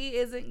he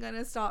isn't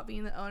gonna stop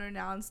being the owner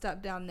now and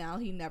step down now,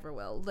 he never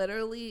will.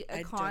 Literally I a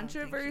don't think he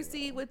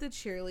controversy will. with the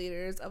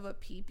cheerleaders of a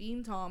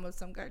peeping Tom of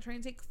some guy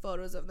trying to take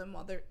photos of them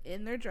while they're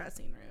in their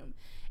dressing room,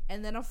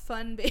 and then a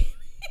fun baby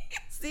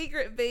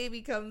secret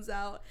baby comes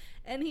out,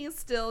 and he's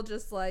still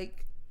just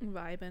like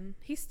Vibing.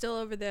 He's still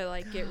over there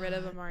like, get rid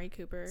of God. Amari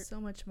Cooper.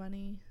 so much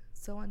money,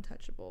 so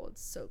untouchable.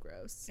 It's so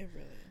gross. It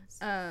really is.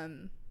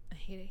 I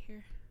hate it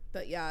here.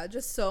 But yeah,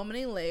 just so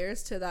many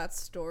layers to that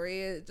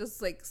story. It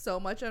just like so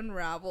much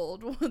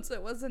unraveled once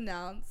it was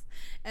announced.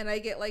 And I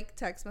get like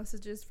text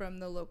messages from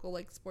the local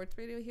like sports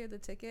radio here, the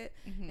ticket,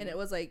 and it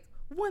was like,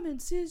 woman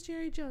sees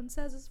Jerry Jones,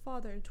 says his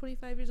father,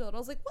 25 years old. I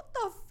was like, what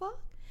the fuck?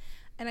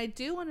 And I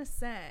do want to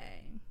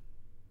say,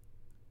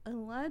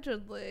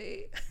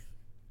 allegedly,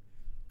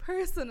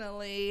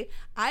 personally,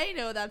 I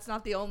know that's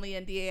not the only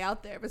NDA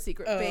out there of a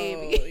secret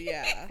baby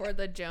yeah. For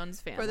the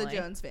Jones family. for the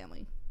Jones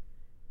family.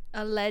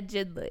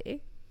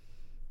 Allegedly.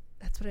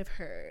 That's what I've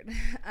heard.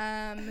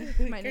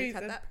 Might need to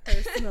cut that.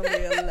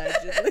 Personally,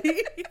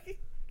 allegedly.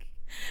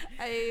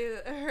 I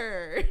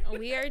heard.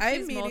 We are I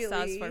choose most sauce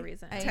immediately for a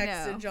reason. I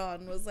texted know.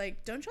 John, was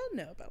like, don't y'all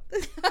know about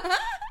this?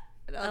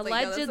 And I was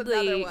like, no, that's another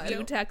Allegedly, one. you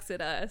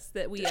texted us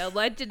that we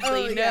allegedly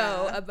Oh, know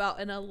yeah. about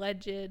an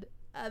alleged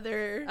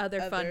other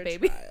fun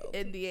baby. child.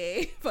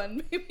 NDA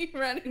fun baby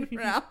running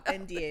around.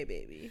 NDA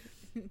baby.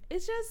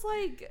 It's just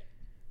like,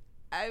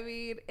 I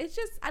mean, it's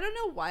just, I don't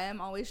know why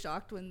I'm always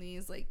shocked when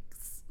these like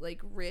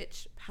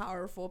rich,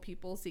 powerful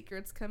people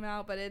secrets come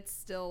out, but it's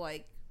still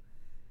like,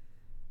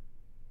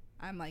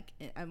 I want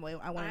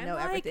to know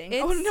like, everything.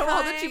 I want to know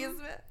all the it's cheese.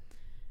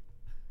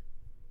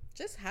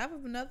 Just have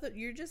another.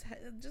 You're just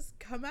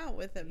come out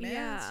with it, man.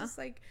 Yeah. It's just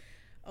like,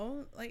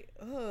 oh, like,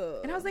 oh.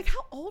 And I was like,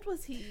 how old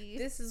was he?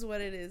 this is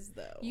what it is,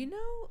 though. You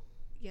know,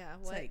 yeah,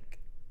 it's what? like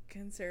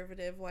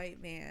conservative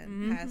white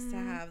man has to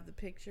have the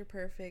picture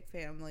perfect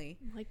family.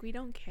 Like, we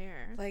don't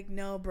care. Like,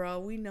 no, bro,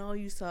 we know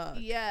you suck.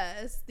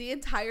 Yes, the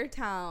entire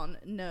town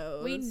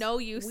knows. We know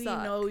you We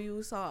suck. know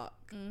you suck.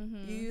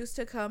 Mm-hmm. You used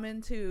to come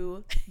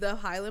into the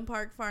Highland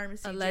Park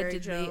Pharmacy. Jerry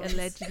Jones.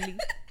 Allegedly.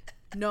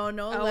 No,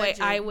 Oh, wait,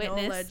 legend,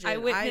 eyewitness, No legend.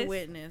 eyewitness.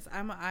 Eyewitness.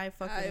 I'm an eye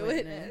fucking Eyewitness.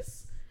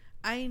 witness.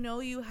 I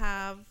know you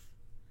have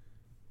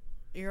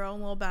your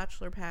own little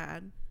bachelor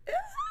pad.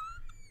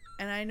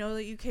 And I know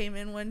that you came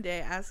in one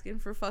day asking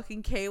for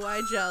fucking KY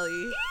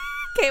jelly.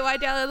 KY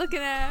Jelly looking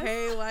at.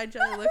 KY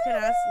jelly looking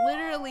ass.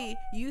 Literally,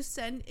 you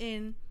sent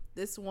in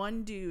this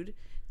one dude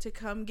to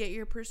come get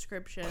your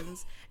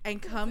prescriptions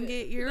and come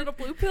get your Little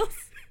blue pills.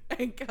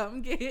 and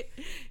come get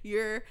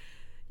your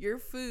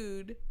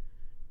food.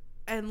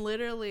 And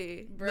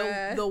literally,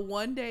 Bruh. the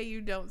one day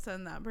you don't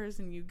send that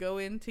person, you go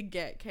in to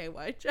get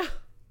KY Jelly.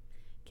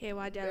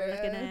 KY jelly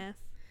looking Bruh. ass.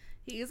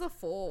 He's a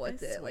fool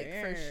with I it, like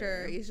for swear.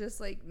 sure. He's just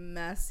like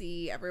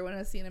messy. Everyone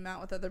has seen him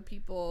out with other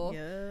people.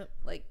 Yep.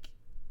 Like,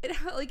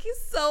 like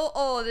he's so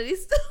old and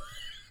he's still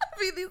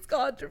having these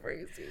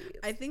controversies.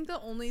 I think the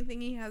only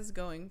thing he has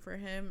going for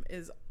him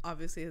is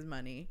obviously his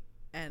money,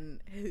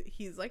 and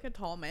he's like a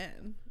tall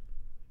man.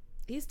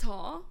 He's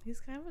tall. He's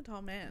kind of a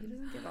tall He man.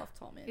 doesn't give off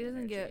tall man. He doesn't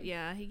energy. get,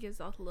 yeah, he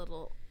gives off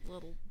little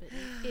bitty,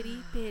 itty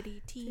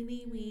bitty,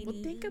 teeny weeny.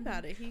 Well, think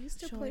about it. He used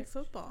to play Short.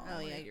 football. Oh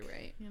yeah, like, you're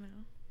right. You know,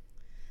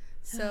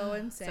 So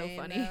insane.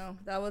 funny. No,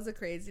 that was a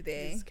crazy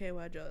day. this KY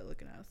Jelly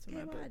looking ass to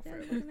my KY book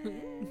Jelly forever.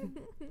 looking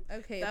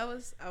Okay. I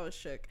was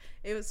shook.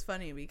 It was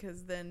funny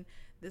because then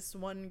this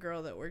one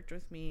girl that worked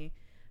with me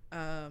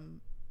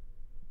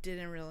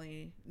didn't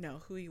really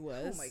know who he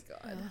was. Oh my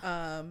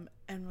god.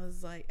 And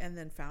was like, and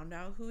then found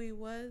out who he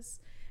was,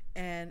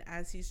 and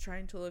as he's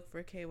trying to look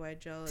for KY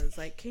Jelly, is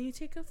like, can you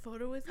take a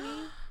photo with me?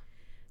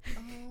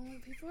 Oh,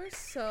 people are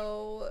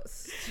so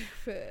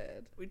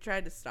stupid. We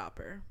tried to stop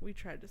her. People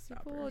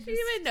she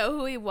didn't even know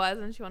who he was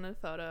and she wanted a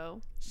photo.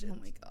 Oh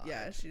my god.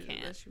 Yeah, she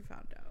Can't. she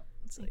found out.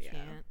 So I yeah.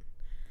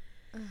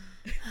 can't.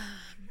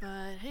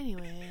 But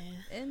anyway,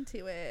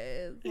 Into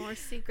it. more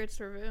secrets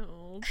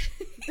revealed.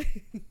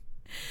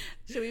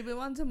 Should we move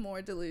on to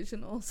more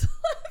delusional celebrities?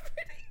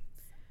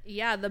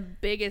 Yeah, the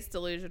biggest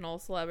delusional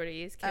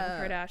celebrities: Kim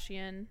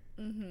Kardashian,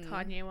 Mm-hmm.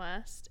 Kanye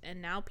West,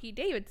 and now Pete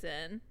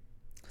Davidson.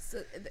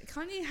 So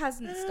Kanye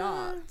hasn't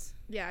stopped.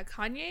 Yeah,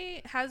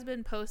 Kanye has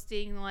been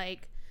posting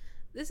like,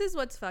 this is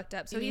what's fucked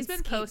up. So You he's mean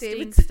been Skeet posting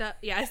Davidson? stuff.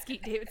 Yeah,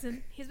 Skeet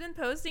Davidson. He's been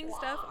posting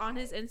stuff on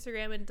his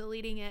Instagram and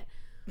deleting it.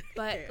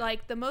 But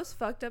like the most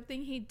fucked up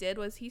thing he did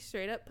was he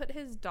straight up put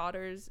his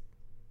daughter's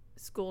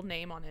school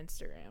name on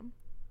Instagram,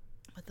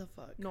 What the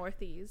fuck?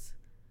 Northeast,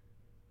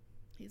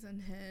 He's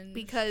unhinged.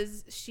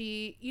 because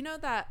she, you know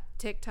that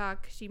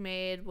TikTok she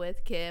made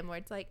with Kim where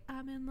it's like,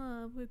 I'm in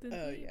love with the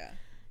Oh yeah.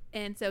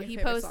 And so Your he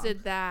favorite posted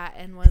song. that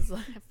and was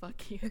like,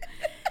 fuck you.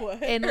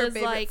 What? And her was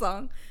favorite like,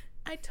 song.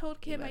 I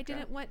told Kim I Electra.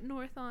 didn't want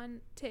North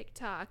on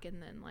TikTok,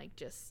 and then like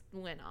just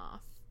went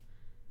off.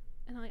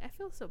 And like I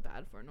feel so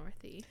bad for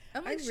Northie.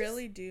 I'm I like, she's-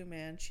 really do,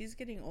 man. She's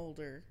getting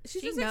older.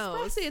 She's she just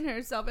knows. expressing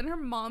herself, and her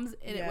mom's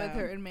in it with Yeah.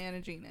 her and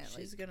managing it.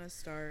 She's Like, gonna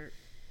start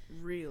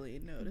really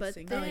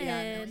noticing. then- oh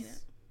yeah, knowing things.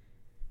 it.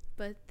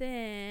 But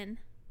then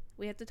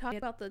we have to talk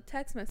about the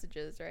text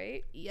messages,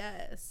 right?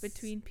 Yes.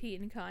 Between Pete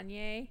and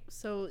Kanye.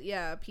 So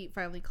yeah, Pete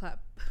finally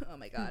clapped. Oh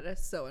my god,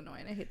 it's so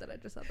annoying. I hate that I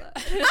just said that.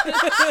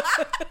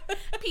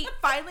 Pete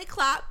finally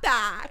clapped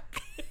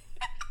back.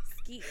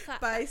 Skeet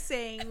clap. By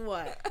saying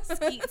what?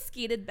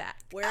 Skeeted back.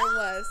 Where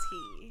was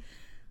he?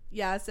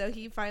 Yeah, so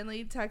he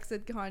finally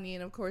texted Kanye,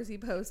 and of course he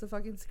posts the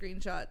fucking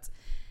screenshots.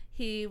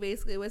 He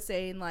basically was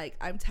saying like,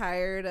 I'm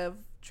tired of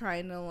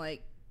trying to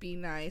like be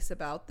nice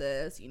about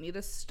this. You need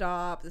to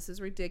stop. This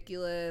is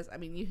ridiculous. I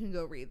mean, you can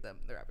go read them.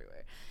 They're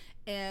everywhere.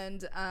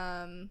 And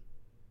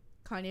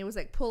Kanye was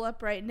like, pull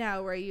up right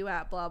now. Where are you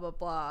at? Blah, blah,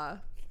 blah.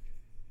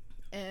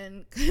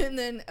 And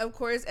then, of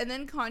course, and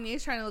then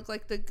Kanye's trying to look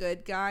like the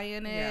good guy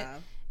in it. Yeah.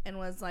 And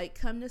was like,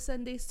 come to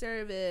Sunday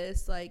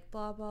service, like,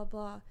 blah, blah,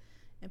 blah.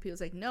 And Pete was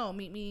like, no,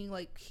 meet me,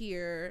 like,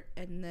 here.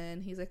 And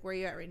then he's like, where are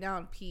you at right now?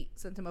 And Pete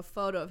sent him a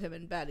photo of him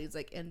in bed. He's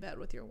like, in bed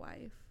with your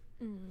wife.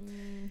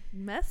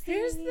 Messy.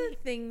 Here's the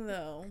thing,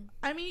 though.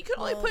 I mean, you can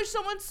only Well, push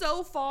someone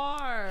so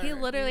far. He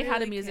literally had a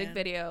really music can.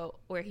 video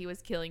where he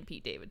was killing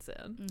Pete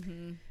Davidson.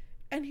 Mm-hmm.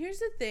 And here's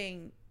the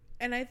thing,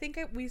 and I think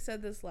we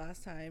said this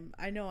last time.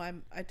 I know I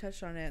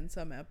touched on it in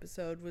some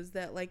episode. Was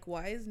that like,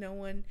 why is no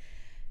one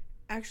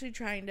actually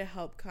trying to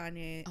help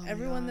Kanye? Oh my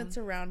Everyone God. that's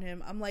around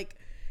him, I'm like,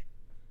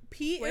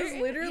 Pete Where is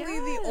is- literally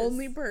the yes.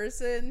 only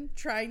person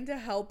trying to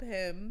help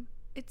him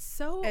It's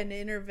so and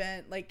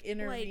intervene.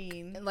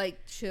 And,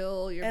 like,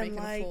 chill. You're And,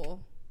 making like, a fool.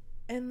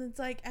 And it's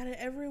like, out of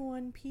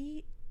everyone,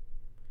 Pete.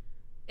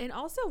 and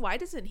also why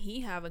doesn't he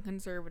have a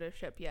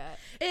conservatorship yet?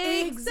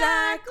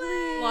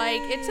 Exactly.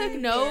 Like it took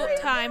no Period,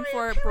 time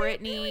for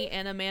period, Britney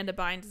and Amanda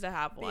Bynes to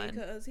have one.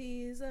 Because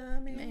he's a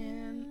man.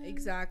 Man,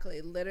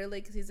 exactly, literally,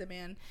 because he's a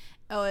man.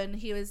 Oh, and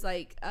he was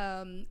like,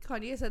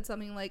 Kanye said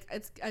something like,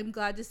 I'm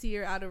glad to see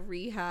you're out of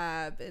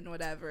rehab and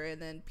whatever.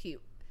 And then Pete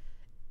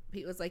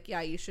was like,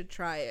 yeah, you should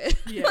try it.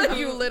 Yeah. Like,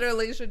 you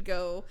literally should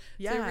go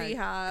to Yeah,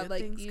 rehab. good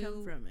Like, things you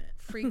come from it.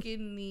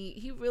 freaking need,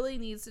 he really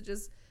needs to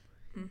just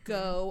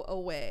go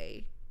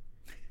away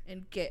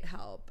and get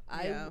help.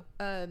 Yeah.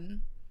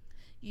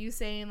 You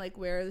saying like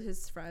where are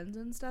his friends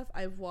and stuff,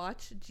 I've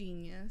watched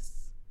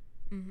Genius.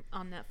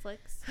 On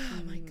Netflix.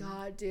 Oh my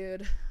god,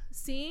 dude.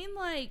 Seeing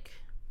like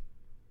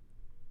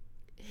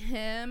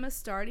him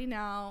starting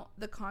out,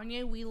 the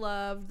Kanye we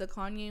loved, the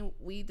Kanye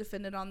we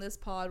defended on this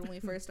pod when we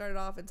first started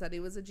off and said he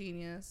was a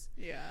genius.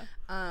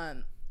 Yeah.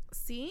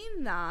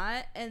 Seeing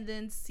that and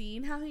then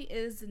seeing how he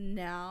is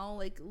now,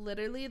 like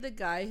literally the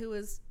guy who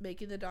was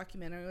making the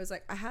documentary was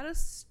like, I had to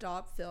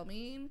stop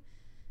filming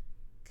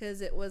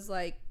because it was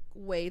like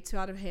way too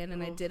out of hand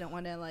and I Oof. didn't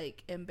want to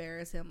like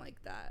embarrass him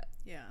like that.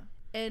 Yeah.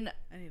 And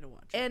I need to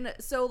watch it. and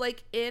so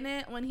like in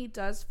it, when he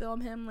does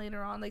film him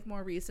later on, like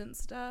more recent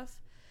stuff,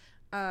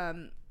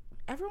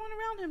 everyone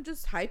around him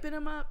just hyping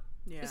him up.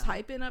 Yeah. Just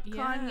hyping up Yeah.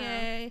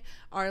 Kanye,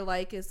 or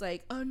like is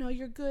like, oh no,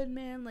 you're good,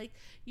 man. Like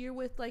you're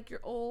with like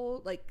your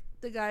old, like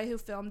the guy who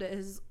filmed it,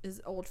 his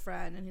old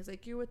friend, and he's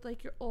like, you're with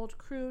like your old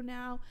crew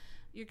now.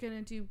 You're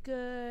gonna do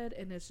good,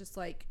 and it's just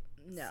like,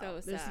 no, So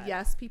there's sad.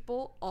 yes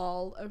people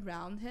all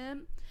around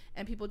him,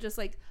 and people just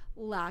like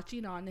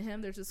latching onto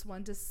him. There's this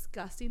one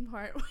disgusting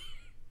part.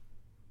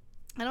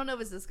 I don't know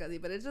if it's disgusting,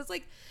 but it's just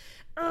like,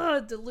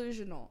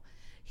 delusional.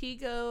 He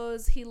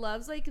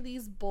loves like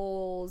these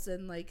bowls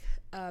and like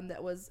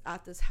that was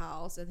at this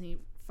house, and he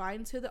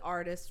finds who the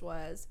artist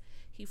was.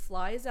 He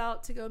flies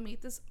out to go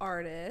meet this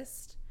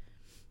artist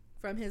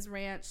from his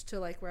ranch to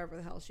like wherever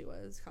the hell she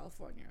was,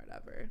 California or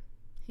whatever.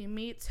 He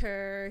meets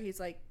her. He's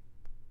like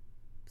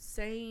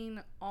saying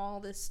all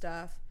this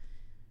stuff.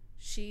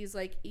 She's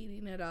like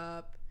eating it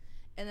up.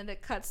 And then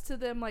it cuts to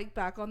them like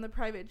back on the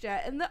private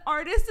jet, and the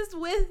artist is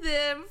with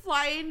them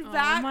flying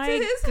back to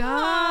his home.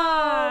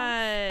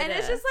 And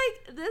it's just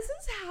like, this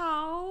is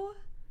how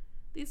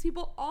these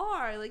people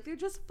are. Like, they're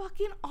just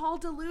fucking all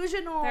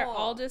delusional. They're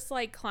all just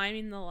like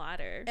climbing the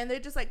ladder. and they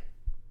just like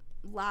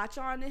latch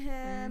on to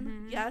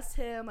him. Mhm. Yes,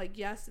 him. Like,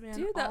 yes, man.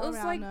 Dude, that all was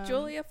around like him.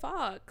 Julia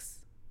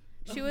Fox.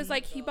 She Oh was my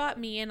like, he God. bought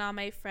me and all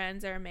my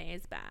friends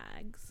Hermes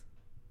bags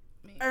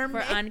Man. for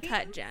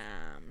uncut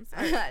gems,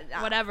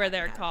 or whatever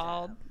they're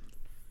called.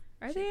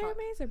 Are She they bought-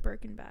 Hermes or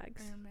Birkin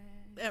bags?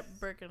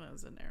 Birkin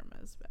is an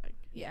Hermes bag.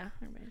 Yeah,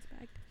 Hermes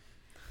bag.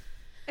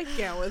 I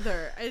can't with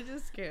her. I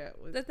just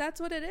can't with. That's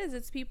what it is.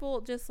 It's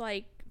people just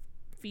like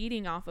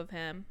feeding off of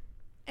him.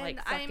 And Like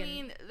I fucking-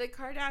 mean, the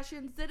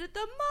Kardashians did it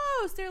the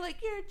most. They're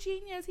like, you're a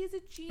genius. He's a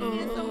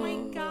genius. Oh my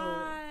Oh.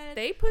 God.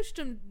 They pushed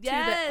him to the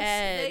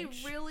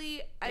edge. They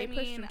really, They I pushed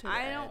him mean, to the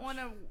I don't edge. want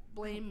to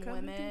blame Coming through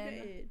the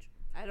women. age.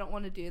 I don't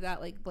want to do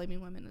that. Like,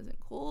 blaming women isn't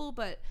cool,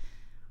 but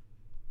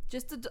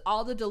just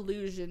all the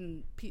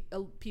delusion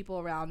people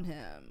around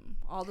him,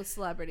 all the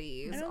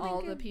celebrities, I don't all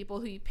think the it- people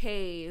who he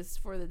pays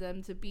for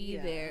them to be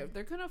Yeah. there.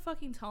 They're going to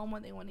fucking tell him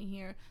what they want to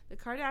hear. The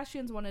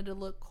Kardashians wanted to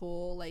look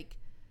cool, like,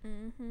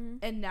 Mm-hmm.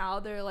 and now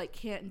they're like,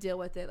 can't deal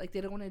with it. Like,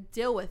 they don't want to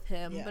deal with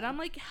him. Yeah. But I'm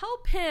like,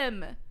 help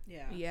him.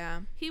 Yeah.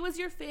 Yeah. He was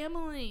your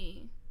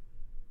family.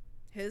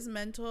 His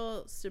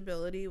mental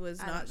stability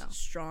was I don't know. not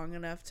strong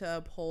enough to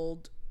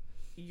uphold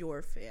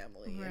your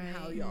family and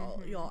how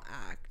Right. y'all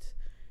act.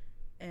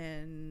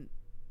 And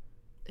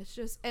It's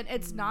just, and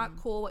it's not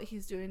cool what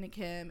he's doing to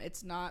Kim.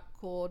 It's not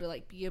cool to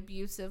like be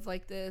abusive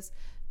like this,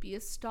 be a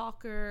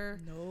stalker.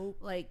 nope.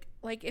 Like,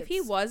 Like if he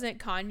It's- wasn't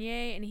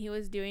Kanye and he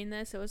was doing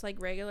this, it was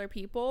like regular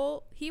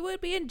people, he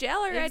would be in jail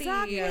already.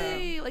 exactly.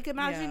 Yeah. Like,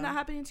 imagine Yeah. that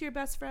happening to your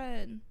best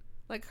friend.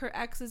 Like, her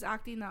ex is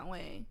acting that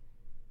way.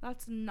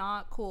 That's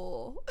not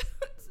cool.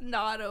 It's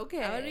not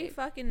okay. I would be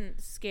fucking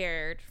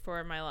scared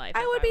for my life.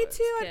 I if would be was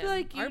too. I'd be Kim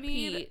like, you or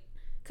need- Pete.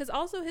 Because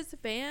also his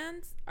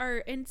fans are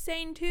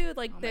insane too.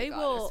 Like Oh my they God,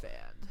 will, his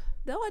fan.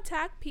 they'll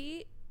attack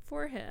Pete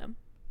for him.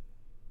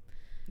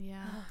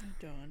 Yeah. I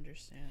don't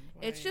understand.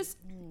 Why. It's just-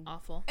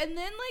 Awful. And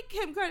then like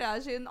Kim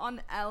Kardashian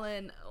on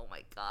Ellen, oh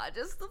my God,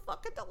 just the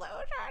fucking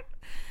delusion.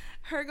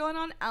 Her going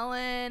on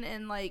Ellen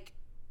and like,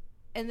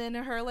 and then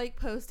her like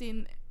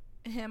posting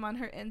him on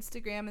her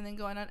Instagram and then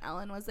going on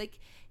Ellen was like,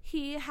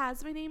 he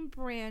has my name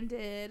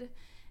branded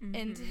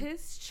into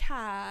his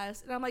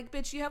chest. And I'm like,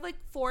 bitch, you have like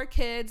 4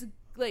 kids.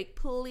 Like,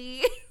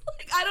 please.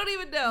 Like, I don't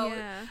even know.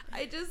 Yeah.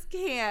 I just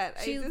can't.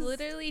 She I just,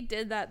 literally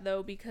did that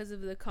though because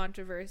of the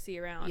controversy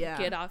around Yeah.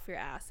 get off your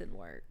ass and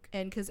work.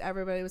 and because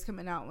everybody was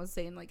coming out and was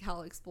saying like how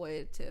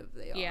exploitative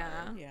they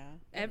Yeah. are. Yeah.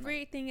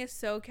 Everything is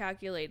so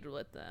calculated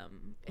with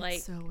them. It's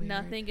Like so weird.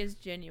 nothing is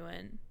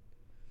genuine.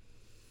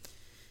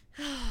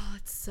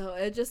 It's so,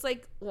 it just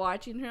like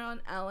watching her on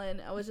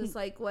Ellen, I was just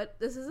like, what?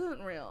 This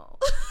isn't real.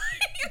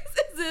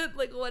 This isn't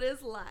like, what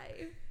is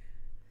life?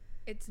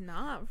 It's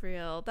not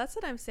real. That's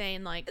what I'm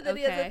saying. Like, And then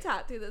he has okay. a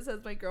tattoo that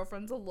says, my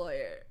girlfriend's a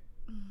lawyer.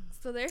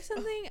 So there's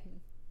something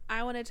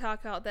I want to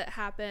talk about that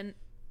happened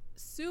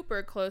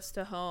super close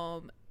to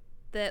home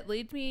that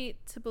leads me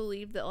to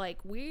believe that like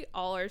we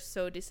all are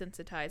so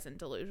desensitized and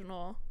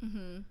delusional.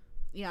 Mm-hmm.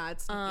 Yeah,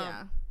 it's, Um,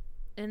 yeah.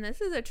 And this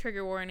is a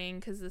trigger warning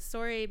because the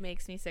story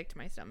makes me sick to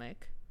my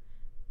stomach.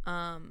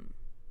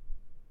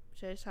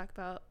 Should I just talk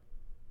about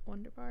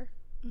Wonder Bar?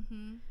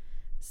 Mm-hmm.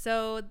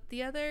 So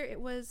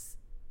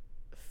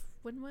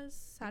when was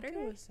Saturday?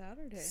 It was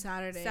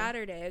Saturday.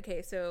 Saturday.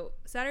 Okay, so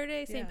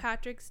Saturday, St. Yeah.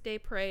 Patrick's Day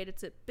parade.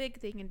 It's a big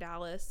thing in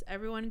Dallas.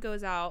 Everyone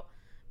goes out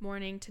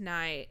morning to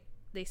night.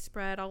 They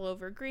spread all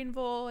over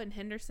Greenville and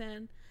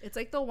Henderson. It's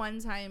like the one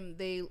time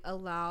they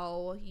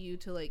allow you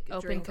to like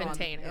Open drink on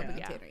container, open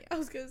yeah. container, yeah. I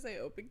was gonna say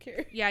open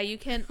carry. Yeah, you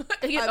can.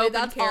 I You can mean, open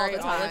that's all carry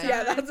the all the time. time.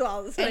 Yeah, that's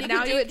all the And time. you now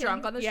can do you it can-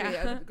 drunk on the street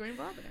yeah. at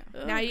Greenville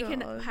Avenue. Now Oh, you can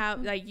God.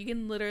 have like you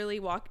can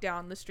literally walk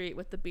down the street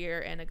with the beer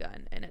and a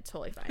gun, and it's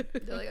totally fine.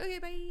 They're like, okay,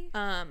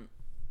 bye.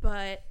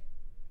 But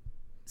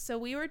so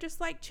we were just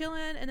like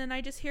chilling, and then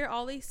I just hear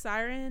all these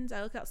sirens.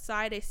 I look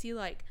outside, I see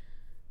like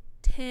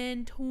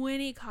 10,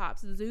 20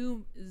 cops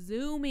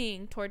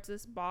zooming towards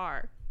this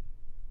bar.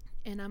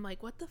 And I'm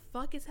like, what the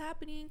fuck is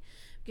happening?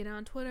 Get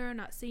on Twitter,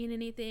 not seeing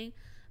anything.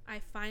 They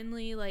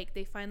finally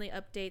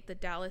update the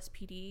Dallas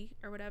PD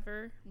or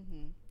whatever.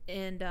 Mm-hmm.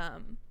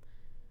 And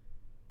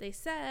they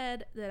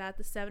said that at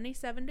the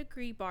 77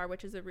 Degree Bar,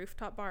 which is a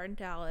rooftop bar in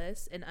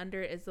Dallas, and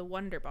under it is the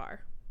Wonder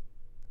Bar,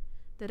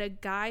 that a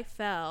guy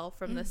fell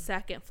from the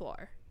second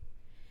floor.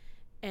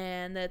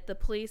 And that the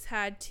police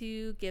had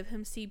to give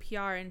him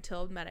CPR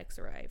until medics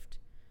arrived.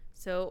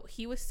 So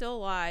he was still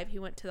alive. He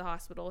went to the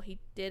hospital. He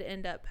did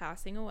end up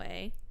passing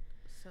away.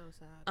 So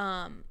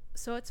sad.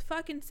 So it's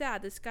fucking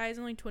sad. This guy's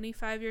only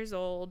 25 years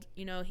old.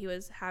 You know, he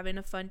was having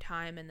a fun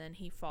time, and then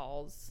he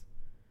falls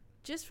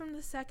just from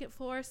the second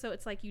floor. So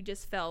it's like you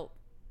just felt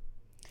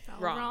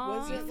wrong.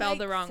 Was You it fell like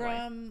the wrong way.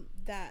 from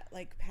that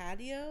like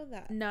patio?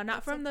 No, not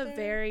that's from up the there?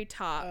 very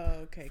top. Oh,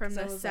 okay. From 'cause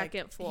I the was like,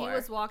 second floor. He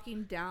was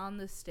walking down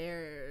the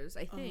stairs,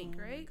 I think,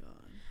 oh my right? God.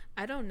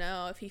 I don't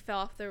know if he fell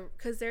off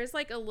because there's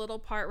like a little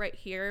part right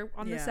here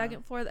on the Yeah.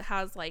 second floor that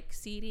has like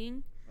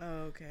seating.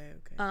 Oh, okay.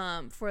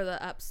 For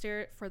the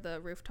upstairs, for the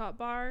rooftop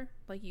bar,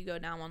 like you go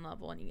down one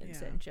level and you can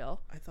sit Yeah. and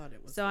chill. I thought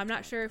it was. So the I'm not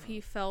top sure if though.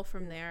 he fell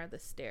from there, the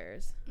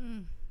stairs,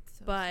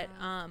 So but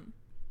sad.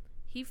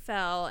 he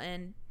fell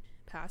and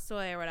passed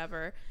away or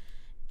whatever.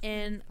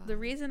 And the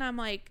reason I'm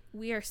like,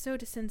 we are so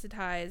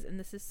desensitized and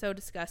this is so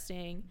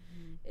disgusting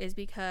is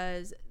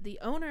because the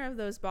owner of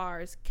those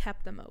bars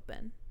kept them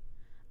open.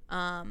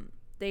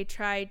 They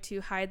tried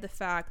to hide the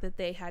fact that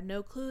they had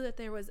no clue that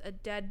there was a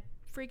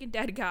freaking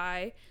dead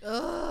guy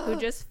who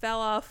just fell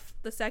off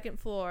the second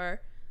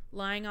floor,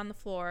 lying on the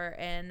floor,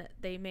 and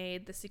they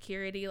made the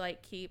security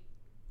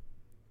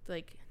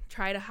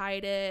try to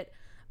hide it,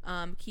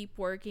 keep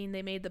working.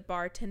 They made the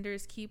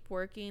bartenders keep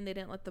working. They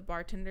didn't let the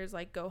bartenders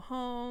go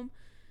home.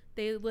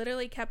 They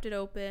literally kept it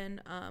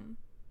open.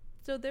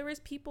 So there was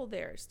people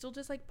there still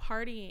just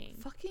partying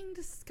fucking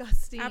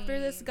disgusting. after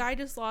this guy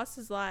just lost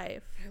his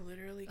life. I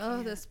literally. Oh,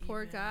 Can't this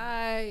poor even.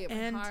 guy. My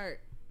And- heart.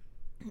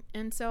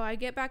 And so I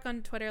get back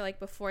on Twitter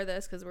before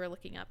this because we're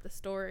looking up the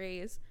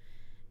stories,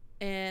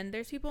 and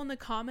there's people in the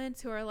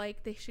comments who are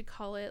like, they should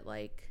call it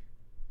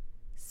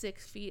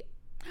 6 feet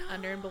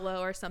under and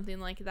below or something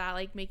like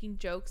that, making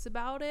jokes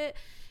about it.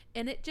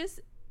 And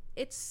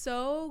it's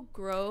so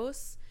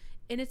gross.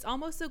 And it's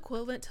almost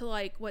equivalent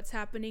to what's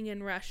happening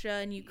in Russia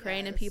and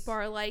Ukraine, and Yes. people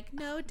are like,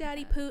 no,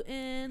 Daddy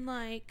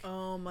Putin,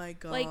 Oh my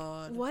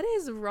God. what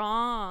is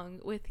wrong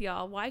with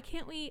y'all? Why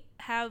can't we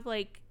have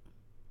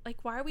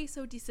why are we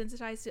so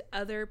desensitized to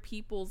other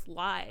people's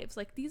lives?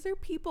 These are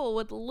people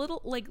with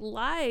little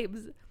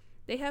lives.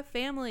 They have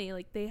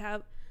family, they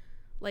have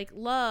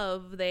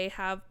love, they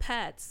have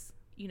pets,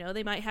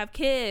 they might have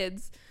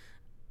kids.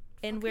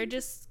 And we're Fucking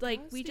just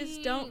we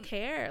just don't disgusting.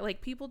 care.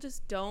 People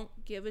just don't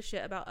give a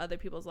shit about other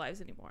people's lives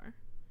anymore.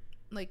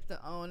 The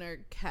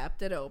owner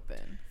kept it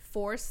open,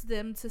 forced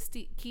them to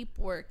keep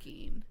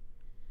working.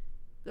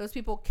 Those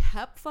people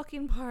kept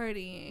fucking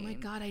partying. Oh my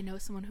God, I know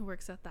someone who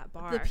works at that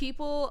bar. The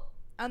people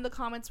on the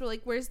comments were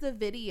like, "Where's the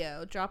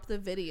video? Drop the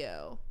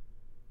video."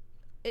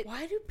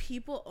 Why do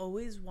people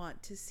always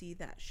want to see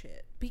that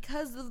shit?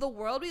 Because of the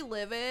world we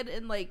live in,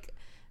 and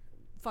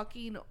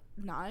fucking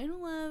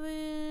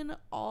 9/11,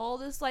 all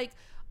this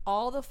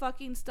all the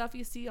fucking stuff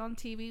you see on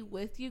TV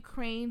with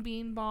Ukraine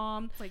being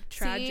bombed,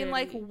 tragedy.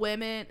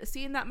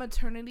 seeing that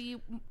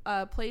maternity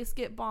place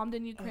get bombed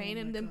in Ukraine,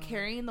 Oh and my them God.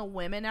 carrying the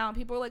women out.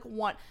 People are like,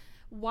 "What?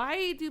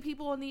 Why do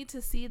people need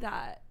to see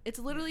that?" It's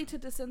literally to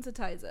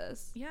desensitize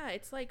us. Yeah,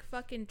 it's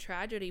fucking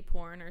tragedy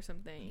porn or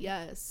something.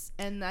 Yes,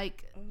 and I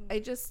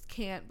just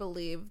can't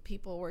believe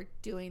people were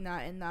doing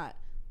that, and that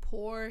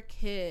poor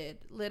kid,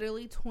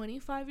 literally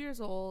 25 years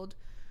old.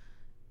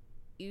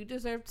 You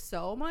deserved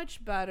so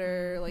much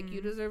better.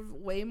 You deserve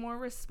way more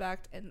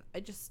respect, and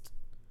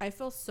I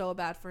feel so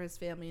bad for his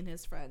family and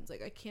his friends.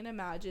 I can't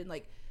imagine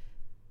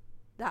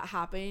that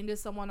happening to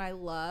someone I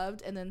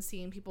loved, and then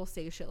seeing people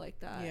say shit like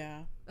that.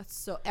 Yeah. That's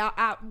so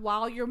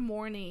while you're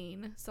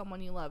mourning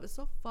someone you love. It's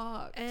so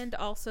fucked. And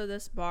also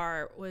this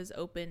bar was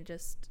open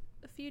just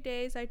a few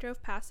days. I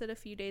drove past it a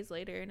few days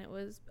later and it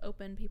was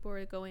open. People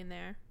were going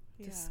there.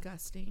 Yeah.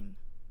 Disgusting.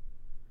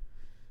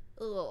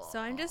 Ugh. So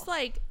I'm just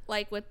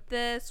with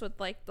this, with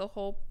the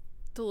whole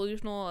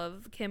delusional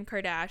of Kim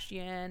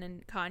Kardashian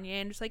and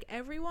Kanye, and just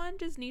everyone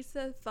just needs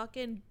to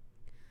fucking,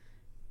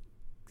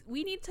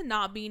 we need to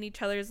not be in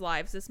each other's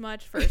lives this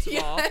much, first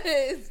of all.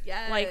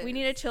 Yes. We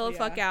need to chill the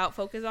fuck Yeah. out,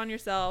 focus on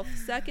yourself.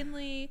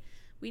 Secondly,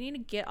 we need to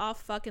get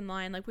off fucking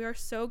line. We are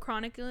so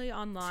chronically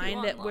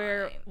online that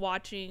we're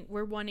wanting,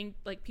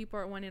 people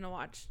are wanting to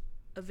watch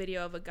a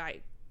video of a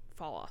guy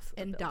fall off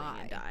a And building die.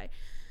 and die.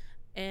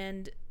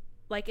 And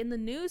in the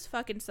news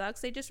fucking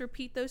sucks. They just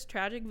repeat those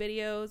tragic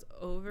videos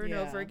over and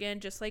over Yeah. again.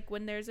 Just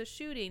when there's a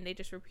shooting, they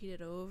just repeat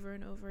it over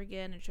and over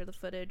again and show the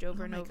footage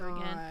over and over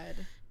again.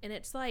 And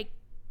it's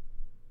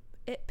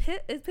it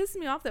pisses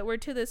me off that we're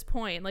to this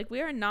point.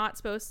 We are not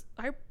supposed,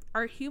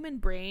 our human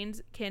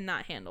brains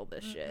cannot handle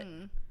this shit.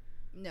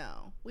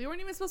 No, we weren't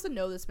even supposed to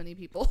know this many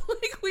people.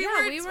 we We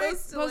weren't were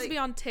supposed to be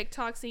on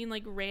TikTok seeing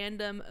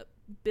random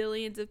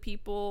billions of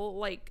people.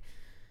 Like,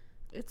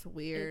 It's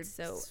weird. It's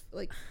so-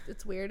 like,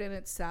 it's weird and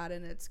it's sad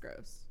and it's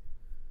gross.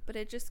 but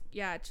it's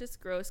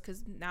just gross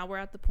because now we're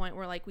at the point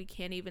where, like, we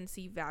can't even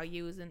see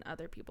values in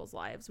other people's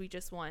lives. We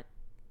just want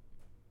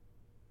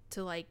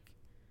to, like,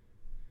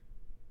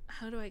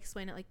 how do I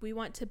explain it? Like, we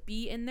want to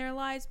be in their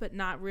lives but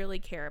not really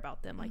care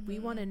about them. Like, we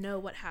want to know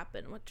what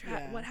happened,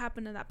 what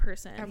happened to that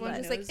person. Everyone's But-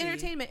 just like, nosy.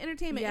 entertainment, like,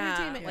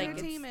 it's-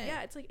 entertainment.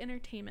 yeah, it's like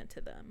entertainment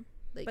to them.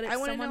 Like, But it's I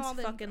want to know someone's all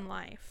the fucking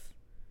life.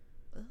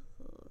 Ugh.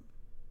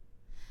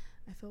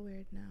 I feel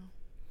weird now.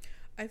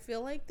 I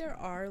feel like there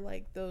are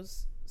like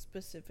those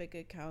specific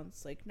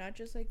accounts, like not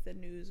just like the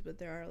news, but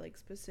there are like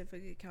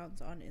specific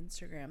accounts on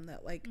Instagram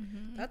that like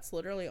that's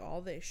literally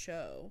all they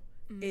show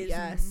is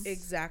Yes.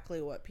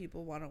 exactly what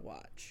people want to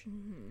watch.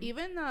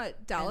 Even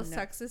Dallas, And,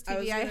 Texas I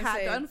was TV, I gonna had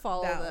say to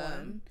unfollow that them.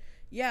 one.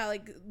 Yeah,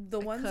 like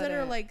the I ones that are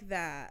couldn't. like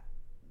that.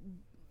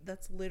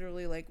 That's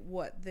literally like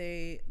what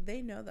they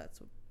know. That's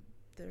what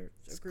there's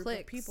a group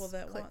of people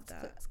that want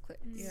that.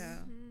 Clicks. Yeah.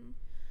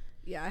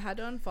 Yeah, I had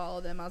to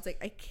unfollow them. I was like,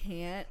 I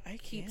can't I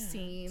keep can't.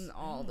 seeing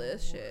all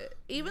this shit.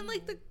 Even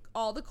like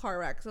all the car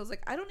wrecks. I was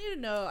like, I don't need to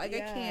know. Like,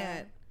 Yeah. I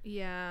can't.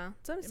 Yeah.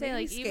 So I'm It saying,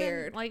 made me like,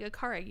 scared. even like a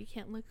car wreck, you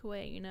can't look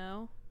away, you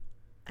know?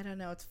 I don't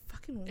know. It's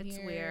fucking weird. It's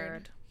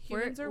weird.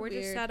 Humans We're are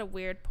just weird. at a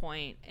weird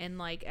point, and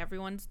like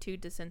everyone's too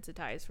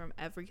desensitized from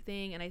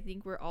everything, and I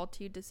think we're all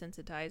too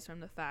desensitized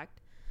from the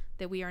fact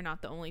that we are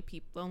not the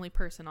only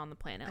person on the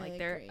planet. I Like,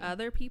 there agree. are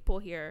other people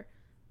here.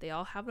 They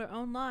all have their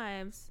own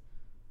lives,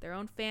 their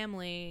own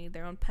family,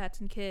 their own pets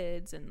and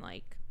kids, and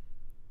like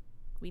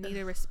we need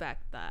to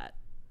respect that.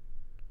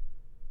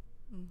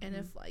 And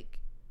if like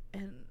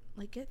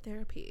get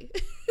therapy.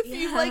 If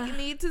you like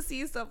need to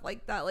see stuff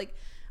like that, like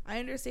I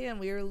understand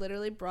we were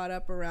literally brought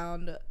up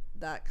around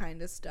that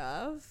kind of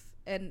stuff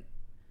and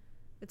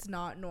it's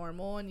not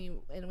normal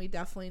and we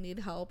definitely need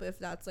help if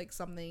that's like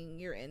something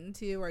you're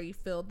into or you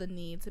feel the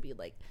need to be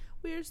like,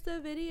 where's the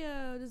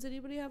video? Does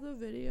anybody have the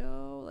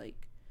video?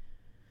 Like,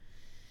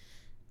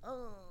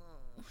 oh,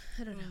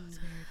 I don't know. It's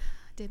weird.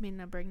 Didn't mean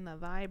to bring the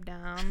vibe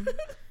down.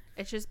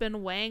 It's just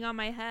been weighing on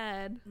my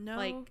head. No.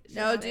 Like,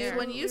 No, just dude, there.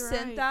 when you Absolutely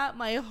sent right. that,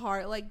 my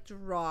heart like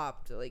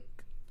dropped. Like,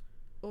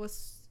 it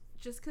was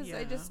just because I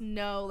Yeah. just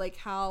know like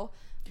how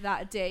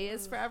that day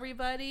is for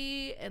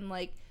everybody and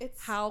like It's-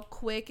 how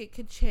quick it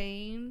could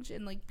change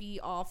and like be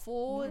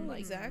awful and like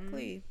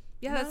exactly.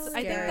 Yeah, that's.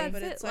 I think scary, that's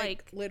but it. it's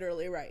Like,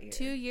 literally right here.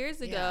 2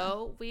 years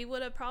ago, we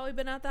would have probably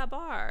been at that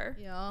bar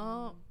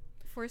yeah.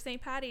 for St.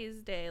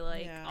 Patty's Day.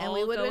 Like, Yeah. And all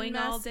we would've going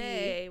been all messy.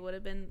 day would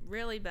have been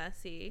really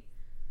messy.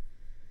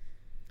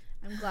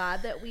 I'm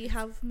glad that we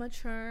have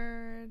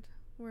matured.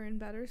 We're in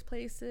better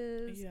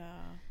places. Yeah.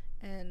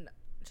 And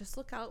just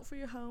look out for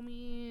your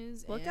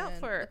homies. Look out and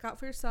for- look out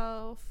for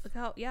yourself. Look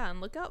out, yeah,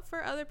 and look out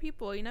for other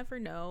people. You never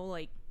know.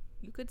 Like,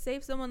 you could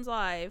save someone's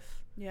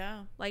life.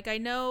 Yeah. Like, I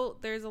know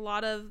there's a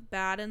lot of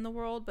bad in the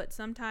world, but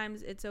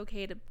sometimes it's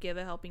okay to give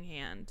a helping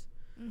hand.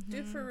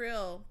 Dude, for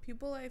real.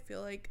 People I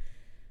feel like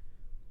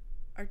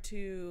are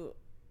too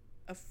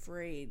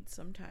afraid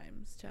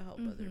sometimes to help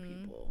other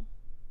people.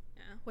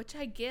 Yeah, which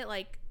I get.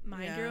 Like,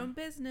 mind your Yeah. own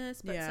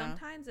business, but Yeah.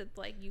 sometimes it's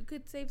like you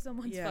could save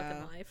someone's Yeah.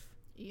 fucking life.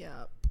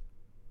 Yep.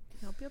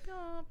 Yup.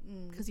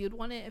 Mm. Because you'd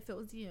want it if it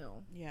was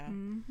you. Yeah.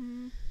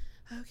 Mm-hmm.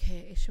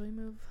 Okay, should we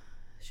move?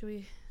 Should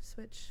we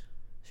switch?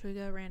 Should we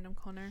go random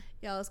corner?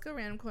 Yeah, let's go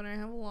random corner. I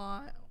have a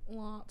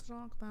lot to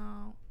talk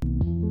about.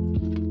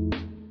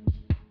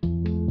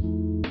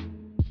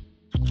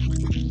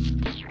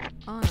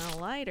 On a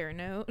lighter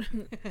note,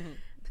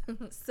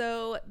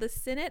 so the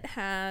Senate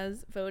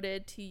has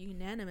voted to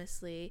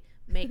unanimously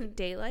make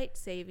daylight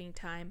saving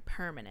time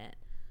permanent.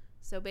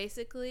 So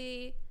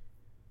basically,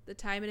 the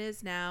time it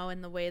is now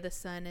and the way the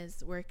sun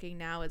is working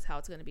now is how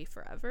it's going to be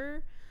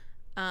forever.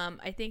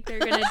 I think they're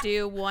going to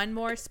do one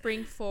more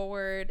spring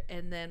forward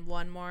and then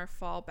one more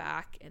fall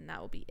back, and that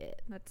will be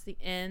it. That's the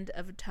end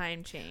of a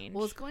time change.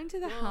 Well, it's going to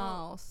the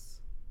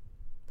House.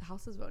 The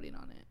House is voting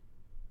on it.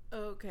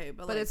 Okay,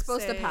 but But it's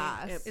supposed to say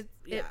pass.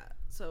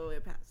 so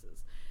it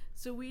passes.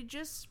 So we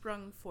just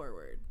sprung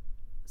forward.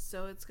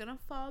 So it's gonna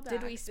fall back.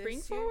 Did we this spring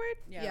year. forward?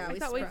 Yeah, we we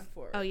sprung sprung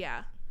forward. Oh,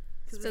 yeah.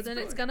 'Cause So we then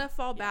it's sprung. going to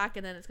fall back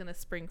and then it's going to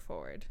spring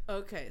forward.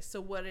 Okay, so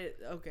what it?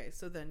 Okay,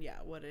 so then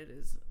what it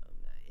is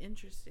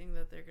interesting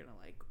that they're gonna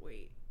like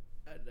wait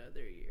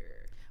another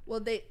year.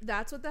 Well,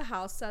 that's what the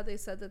House said. They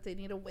said that they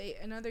need to wait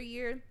another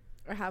year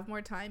or have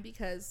more time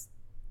because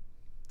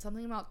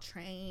something about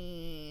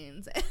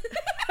trains.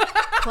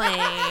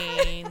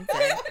 Planes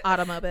and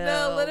automobiles.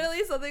 No,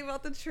 literally something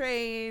about the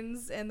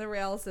trains and the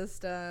rail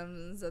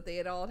systems that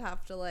they'd all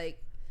have to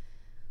like,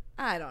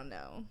 I don't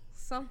know,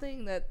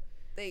 something that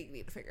they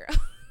need to figure out.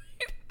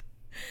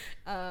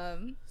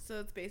 So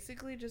it's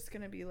basically just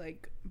gonna be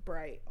like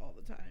bright all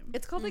the time.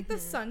 It's called like the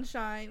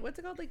sunshine. What's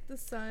it called? Like the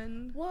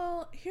sun.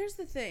 Well, here's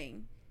the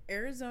thing: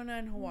 Arizona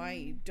and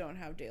Hawaii don't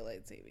have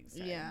daylight savings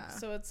time. Yeah.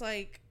 So it's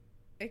like,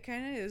 it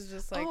kind of is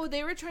just like, Oh,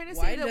 they were trying to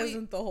why say that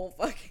doesn't the whole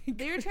fucking?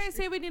 they were trying to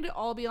say we need to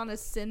all be on a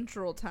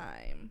central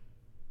time.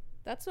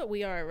 That's what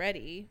we are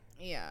already.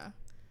 Yeah.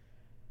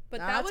 But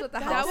That's that what would the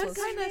that house would was-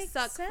 kind of Makes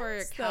suck for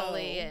sense,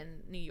 Kelly though.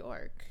 in New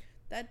York.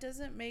 That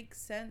doesn't make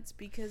sense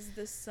because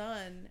the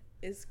sun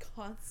is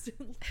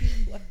constantly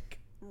like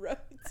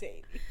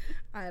rotating.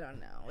 I don't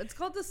know. It's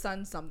called the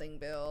Sun Something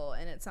Bill,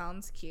 and it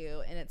sounds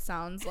cute, and it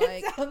sounds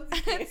like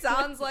it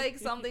sounds like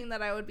something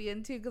that I would be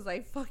into because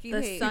I fucking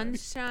The hate.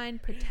 Sunshine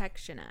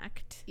Protection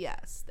Act.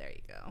 Yes, there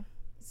you go.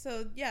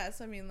 So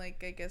yes, I mean,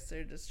 like, I guess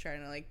they're just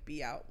trying to like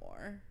be out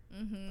more,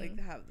 Mm-hmm. like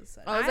to have the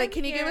sun. I was like, I'm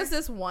can you give here- us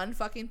this one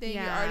fucking thing?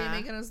 You're Yeah. already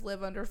making us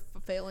live under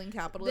failing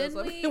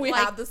capitalism. we, We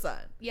like- have the sun.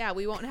 Yeah,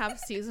 we won't have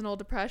seasonal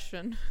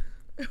depression.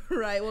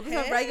 Right, we'll just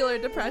have regular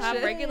depression.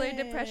 Have regular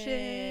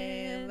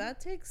depression. That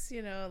takes,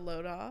 you know, a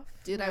load off.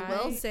 Dude, I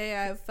will Right. say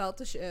I've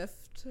felt a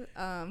shift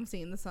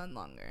seeing the sun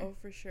longer. Oh,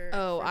 for sure.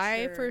 Oh, for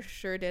I sure. for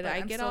sure did. But I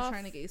I'm get still off.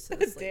 trying to get used to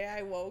The the sleep. day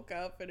I woke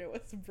up and it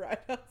was bright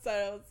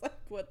outside, I was like,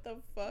 "What the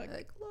fuck?"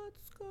 Like,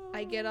 let's go.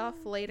 I get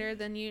off later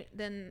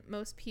than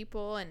most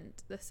people, and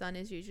the sun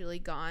is usually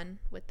gone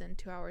within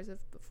 2 hours of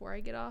before I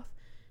get off,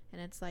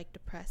 and it's like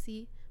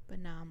depressing. But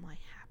now I'm like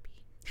happy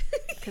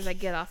because I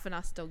get off and I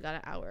still got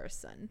an hour of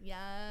sun.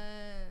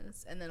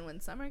 Yes, and then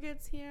when summer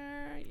gets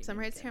here,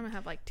 Summer gets here, I'm gonna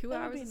have like 2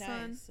 It'll hours be of nice.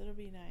 sun. It'll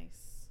be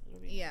nice. It'll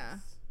be Yeah.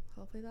 nice.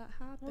 Hopefully that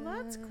happens.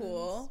 Well, that's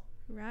cool.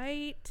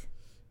 Right.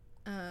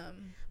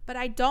 Um, But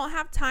I don't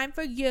have time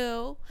for you.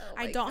 Oh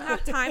I my don't God.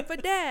 have time for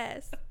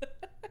this.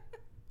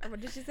 Or what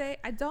did she say?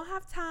 I don't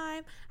have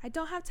time. I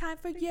don't have time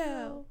for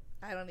you.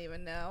 I don't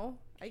even know.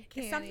 I can't.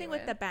 It's something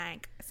with the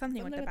bank.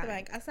 Something with the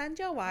bank. I send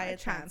you a wire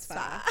transfer.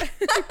 transfer.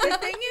 The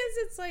thing is,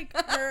 it's like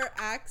her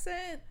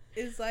accent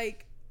is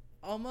like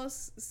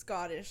almost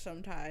Scottish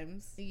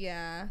sometimes,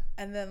 Yeah.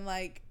 and then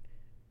like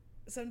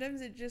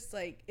sometimes it just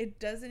like it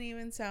doesn't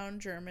even sound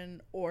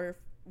German or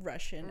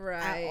Russian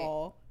Right. at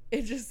all.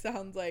 It just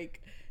sounds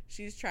like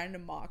she's trying to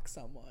mock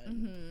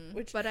someone, Mhm.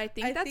 which But I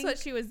think that's what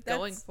she was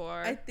going that's-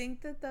 for. I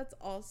think that that's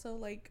also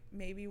like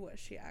maybe what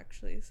she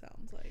actually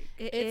sounds like.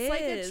 It's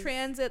like a is.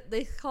 transit.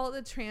 They call it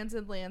a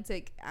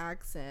transatlantic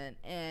accent,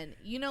 and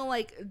you know,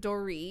 like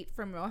Dorit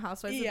from Real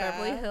Housewives of Yeah.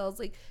 Beverly Hills,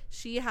 like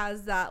she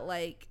has that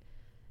like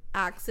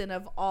accent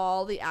of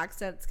all the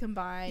accents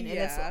combined, and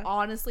Yeah. it's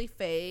honestly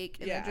fake,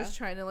 and Yeah. they're just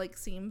trying to like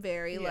seem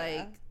very Yeah.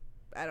 like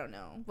I don't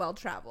know, well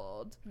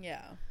traveled.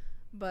 Yeah,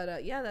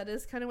 But yeah, that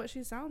is kind of what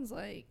she sounds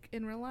like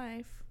in real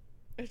life.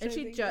 Which And I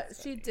she think just is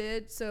she funny.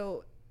 did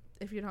so.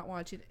 If you're not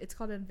watching, it's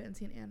called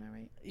Inventing Anna,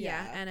 right?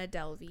 yeah, Anna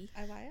Delvey.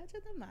 I wired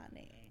to the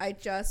money. I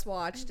just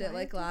watched it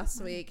like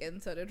last week,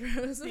 and so did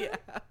Rose. Yeah.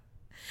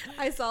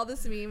 I saw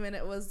this meme, and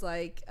it was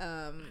like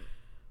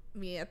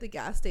me at the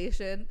gas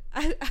station.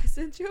 I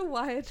sent you a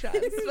wire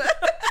transfer.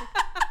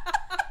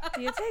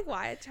 Do you take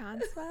wire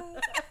transfer?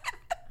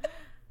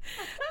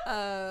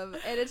 And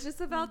it's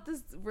just about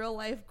this real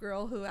life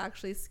girl who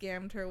actually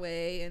scammed her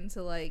way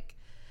into like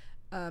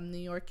New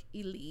York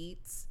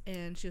elites,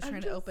 and she was I'm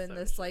trying to just open so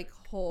this like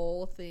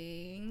whole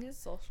thing.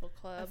 Social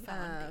club.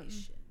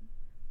 Foundation.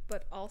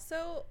 But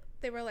also,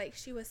 they were like,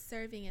 she was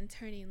serving and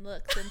turning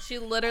looks, and she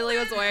literally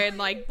was wearing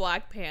like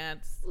black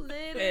pants,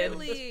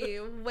 Literally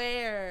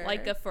where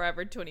like a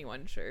Forever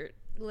 21 shirt.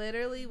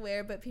 literally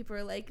where, but people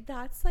are like,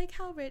 that's like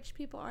how rich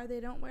people are, they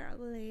don't wear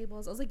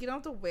labels. I was like, you don't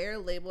have to wear a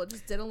label, it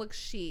just didn't look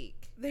chic.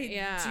 They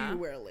Yeah. do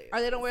wear labels.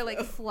 Or they don't wear like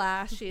so.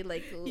 flashy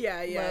like Yeah,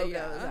 logos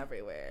yeah.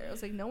 everywhere. I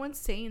was like, no one's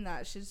saying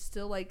that. She's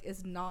still like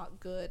is not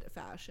good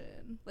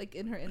fashion, like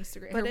in her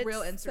Instagram, But her it's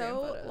real Instagram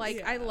so, photos.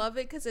 like, I Yeah. love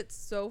it because it's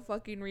so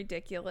fucking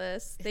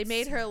ridiculous. They It's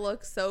made her so-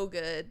 look so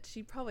good.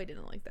 She probably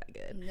didn't look that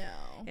good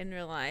no, in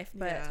real life,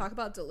 but Yeah. talk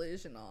about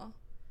delusional.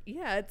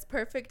 yeah, it's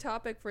perfect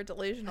topic for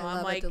delusional. I I'm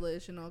love like, a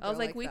delusional. I was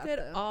girl like, we that, could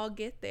though. all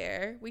get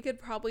there. We could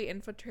probably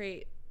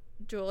infiltrate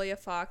Julia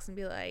Fox and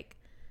be like,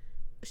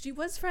 she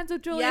was friends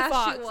with Julia Yeah, she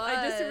Fox. I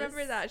just was.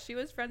 remember that she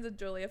was friends with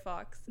Julia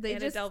Fox. They Anna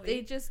just Delvey.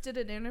 they just did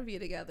an interview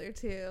together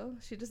too.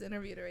 She just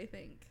interviewed her, I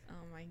think. Oh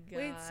my god.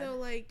 Wait, so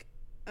like,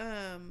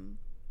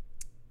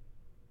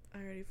 I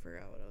already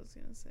forgot what I was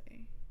gonna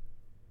say.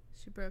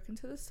 She broke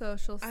into the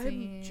social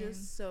scene. I'm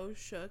just so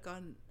shook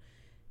on,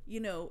 you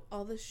know,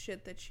 all the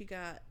shit that she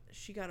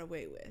got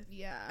away with.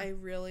 yeah. I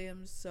really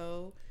am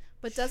so.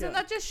 But doesn't shook.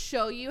 that just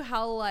show you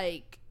how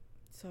like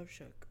so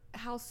shook?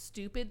 how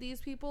stupid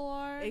these people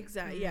are?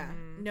 Exactly. Yeah.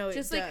 Mhm. No.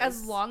 Just it like as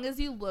does. long as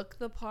you look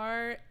the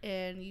part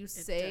and you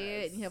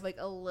say it and does. you have like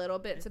a little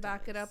bit It to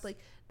back it up, does. like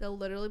they'll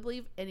literally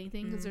believe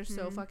anything because they're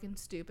so Mhm. fucking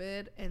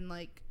stupid and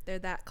like they're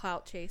that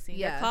clout chasing.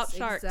 yes, They're clout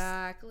sharks.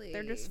 exactly.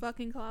 They're just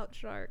fucking clout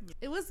sharks.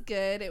 It was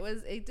good.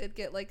 It did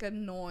get like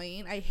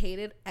annoying. I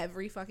hated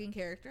every fucking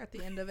character at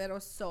the end of it. I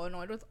was so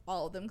annoyed with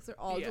all of them because they're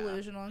all Yeah.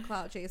 delusional and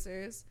clout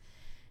chasers.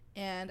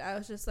 And I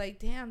was just like,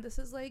 damn, this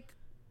is like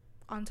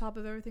on top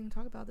of everything to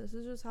talk about. This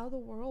is just how the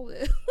world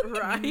is.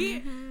 right.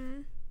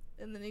 Mhm.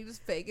 And then you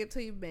just fake it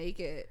till you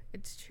make it.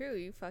 It's true.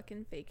 You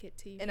fucking fake it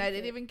till you And make I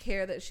didn't it. even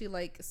care that she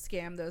like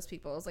scammed those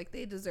people. I was like,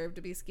 they deserve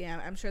to be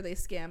scammed. I'm sure they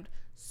scammed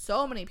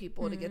so many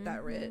people to get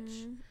that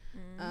rich.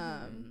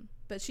 Mhm.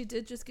 But she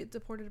did just get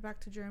deported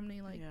back to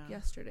Germany like Yeah.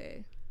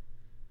 yesterday.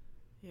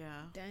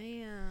 Yeah.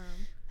 Damn.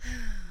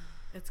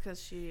 It's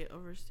because she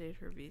overstayed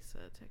her visa,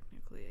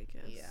 technically, I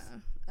guess. Yeah.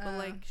 But,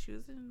 like, she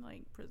was in,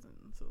 like, prison,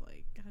 so,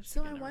 like... how's she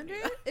So I gonna wonder,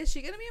 renew? is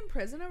she going to be in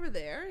prison over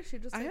there? Or is she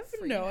just, I like, have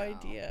free no now?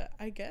 idea.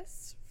 I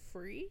guess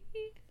free?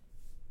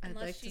 I'd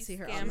Unless like to she see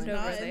her scammed on She's over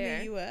not there. in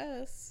the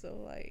U.S., so,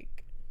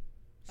 like...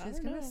 I She's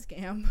don't going to know.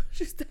 scam.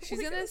 She's She's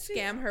definitely gonna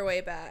scam her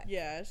way back.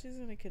 Yeah, she's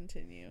gonna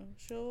continue.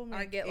 She'll make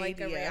Or get like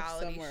a ADF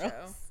reality somewhere show.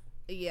 else.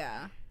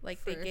 Yeah.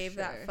 Like they For gave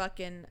sure. that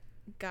fucking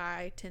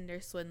guy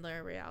Tinder swindler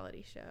a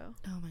reality show.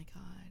 Oh my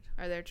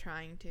god. Or they're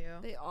trying to.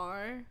 They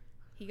are.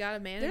 He got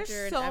a manager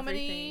There's and so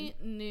everything. many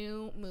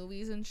new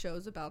movies and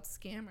shows about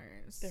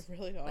scammers. They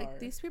really are. Like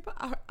these people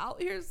are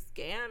out here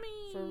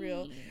scamming. For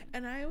real.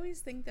 And I always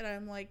think that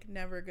I'm like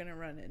never gonna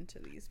run into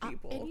these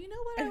people. And you know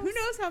what? And I who was-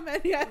 knows how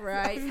many I've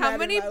Right. met How in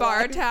many my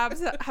bar life.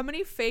 tabs? How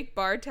many fake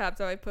bar tabs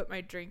have I put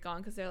my drink on?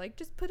 Because they're like,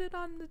 just put it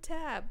on the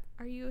tab.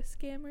 Are you a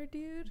scammer,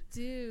 dude?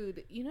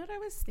 Dude, you know what I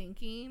was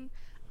thinking?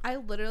 I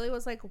literally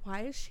was like,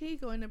 why is she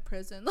going to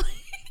prison?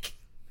 Like,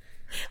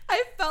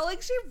 I felt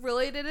like she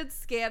really didn't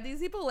scam these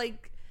people.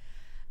 Like,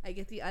 I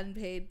get the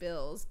unpaid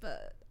bills,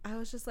 but I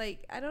was just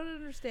like, I don't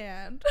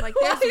understand. Like,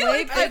 there's Why, way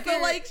like, I bigger.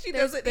 feel like she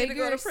there's doesn't need to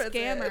go bigger to prison.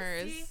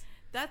 scammers. See,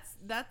 that's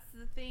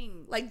the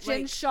thing. Like,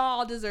 Jen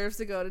Shaw deserves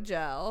to go to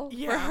jail for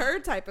Yeah. her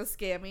type of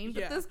scamming,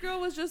 but Yeah. this girl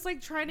was just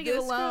like trying to get a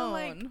This girl, loan.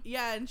 like,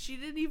 yeah, and she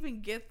didn't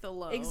even get the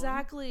loan.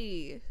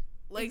 Exactly.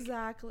 Like,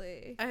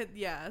 exactly.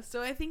 yeah.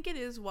 So I think it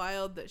is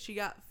wild that she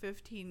got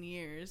 15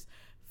 years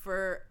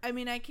for. I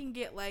mean, I can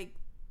get like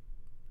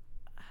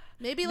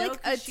Maybe No, like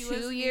a 'cause she 2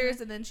 wasn't years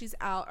even- and then she's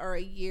out, or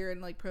a year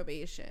in like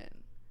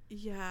probation.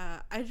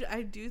 yeah.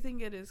 I do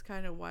think it is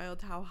kind of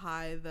wild how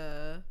high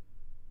the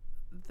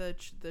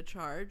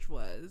charge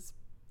was,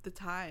 the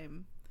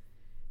time.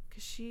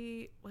 Cause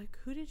she like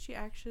who did she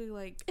actually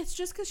like It's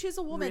just because she's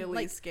a woman. really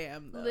Like,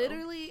 scam though?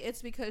 literally,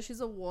 it's because she's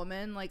a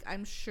woman. Like,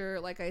 I'm sure,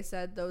 like I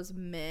said, those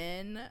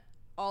men,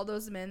 all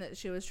those men that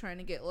she was trying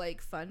to get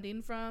like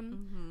funding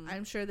from, Mhm.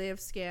 I'm sure they have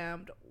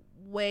scammed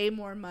way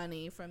more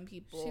money from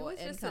people She was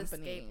and just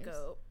companies. a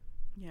scapegoat.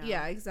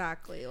 Yeah,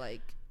 exactly.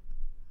 Like,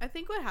 I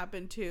think what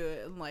happened too,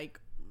 and like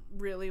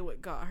really what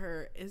got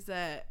her is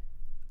that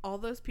all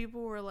those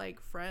people were like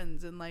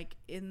friends and like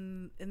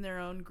in their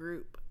own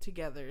group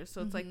together.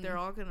 So it's like they're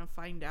all gonna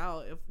find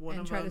out if one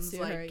And of try to them's sue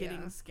like her, getting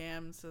yeah.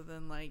 scammed. So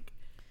then like,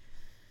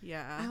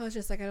 yeah, I was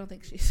just like, I don't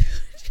think she's.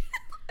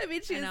 I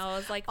mean, she's And I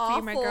was like,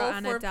 awful free my girl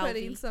Anna for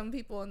putting Delvey. some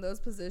people in those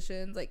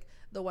positions, like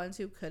the ones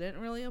who couldn't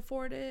really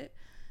afford it.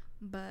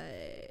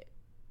 But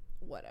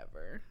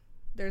whatever.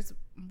 There's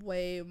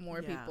way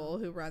more Yeah. people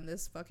who run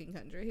this fucking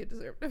country who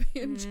deserve to be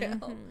in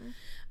jail.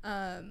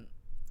 Mhm.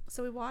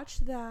 So we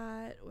watched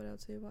that. What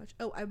else did we watch?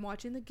 Oh, I'm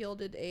watching The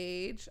Gilded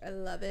Age. I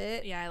love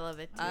it. Yeah, I love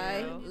it too.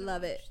 I need to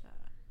love it. watch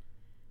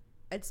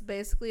that. It's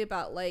basically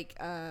about like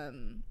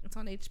it's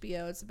on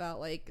HBO. It's about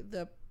like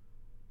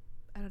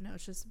I don't know,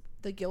 it's just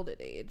the Gilded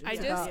Age. It's I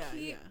just about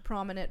keep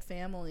prominent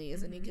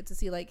families, and you Mhm. get to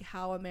see like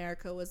how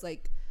America was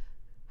like,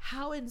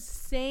 how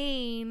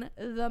insane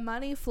the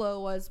money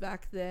flow was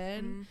back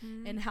then,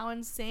 Mhm. and how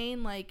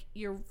insane like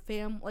your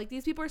like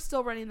these people are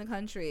still running the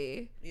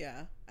country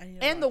Yeah, I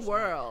need to and the watch that.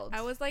 world.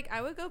 I was like,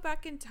 I would go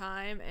back in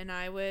time and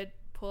I would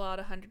pull out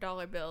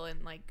 $100 bill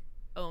and like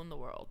own the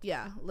world.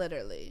 Yeah,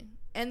 literally.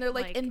 And they're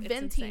like, Like, it's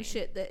inventing insane.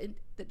 shit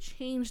that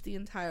changed the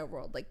entire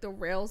world, like the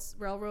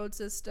railroad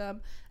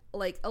system,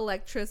 like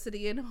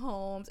electricity in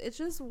homes. It's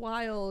just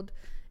wild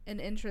and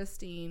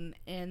interesting,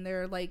 and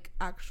they're like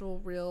actual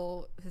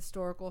real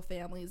historical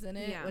families in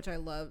it, Yeah. which I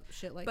love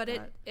shit like But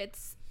that.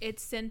 it's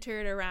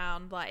centered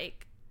around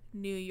like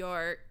New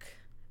York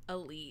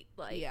elite,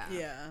 like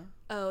Yeah,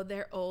 oh,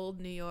 they're old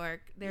New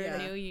York, they're Yeah.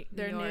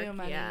 They're New new York,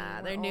 money, yeah,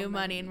 we're they're old new money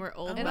money. and we're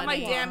old And money. I'm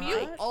like, damn, you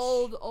What?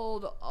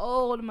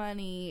 old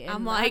money. And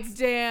I'm like, that's-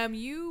 damn,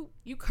 you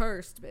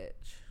cursed,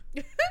 bitch.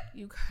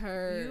 You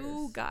cursed.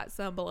 you got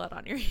some blood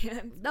on your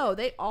hands. No,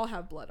 they all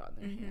have blood on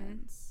their Mhm.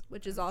 hands,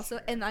 which is also,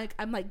 and like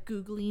I'm like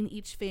googling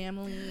each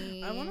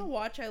family. I want to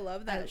watch. I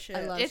love that shit.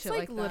 I love It's shit like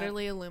like that.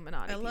 literally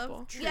Illuminati I love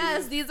people. true.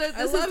 Yes, these are. I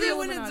This love is the it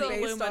when it's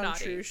Illuminati. based on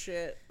Illuminati. true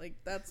shit. Like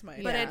that's my.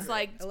 But Yeah. it's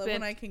like I love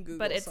when I can Google.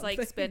 but it's like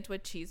something. spent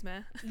with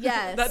cheesemeh.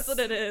 Yes, That's what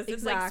it is.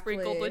 It's like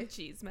sprinkled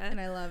exactly. with cheesemeh. and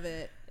I love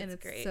it, and It's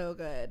it's great. so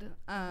good.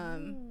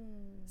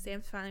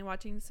 Sam's finally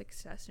watching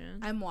Succession.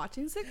 I'm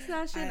watching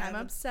Succession. I I'm haven't-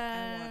 I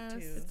obsessed.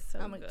 want to. It's so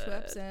I'm like 2 good.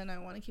 episodes in. I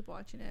want to keep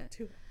watching it.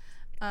 Too.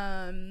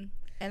 And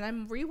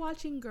I'm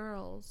rewatching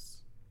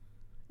Girls,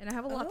 and I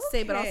have a lot to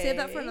say, but I'll save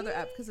that for another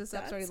ep because this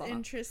episode's already That's long.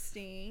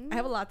 interesting. I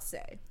have a lot to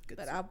say, Good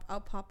but soup. I'll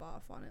pop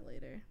off on it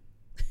later.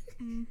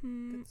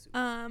 Mhm. Good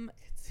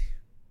soup.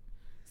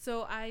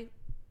 So I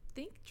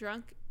think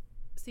Drunk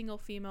Single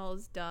Female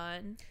is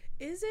done.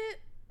 Is it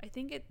I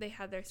think they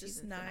had their just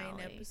season 9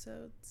 finale.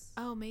 episodes?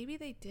 Oh, maybe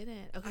they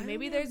didn't. Okay, I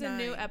maybe only have there's a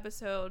new 9.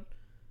 episode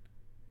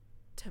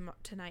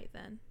tonight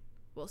then.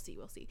 We'll see.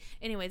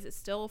 Anyways, it's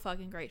still a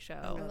fucking great I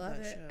show. love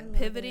that show. I love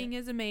Pivoting it.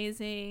 is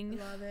amazing.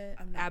 I love it.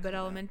 I'm not Abbott caught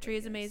up, Elementary but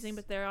is amazing, yes.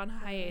 but they're on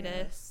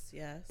hiatus.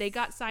 Yes. They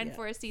got signed yes.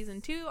 for a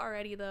season 2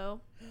 already though.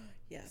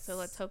 Yes. So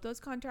let's hope those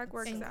contract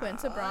works And out.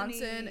 Quinta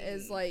Bronson Funny.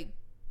 is like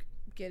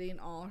getting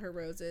all her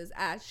roses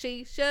as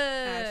she should.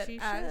 As she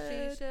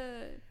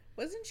should.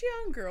 Wasn't she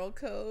on Girl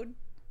Code?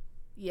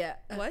 Yeah.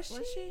 Was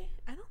she?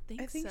 I don't think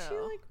so. I think she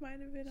like might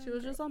have been. She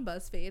was just on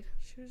BuzzFeed.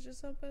 She was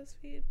just on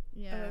BuzzFeed.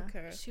 Yeah.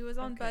 Okay. She was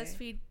on Okay.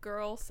 BuzzFeed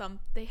Girl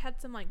They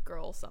had some like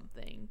Girl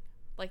something,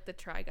 like the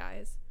Try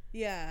Guys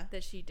Yeah.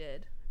 that she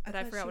did. But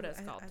I thought forgot what she- it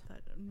was called. I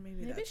thought maybe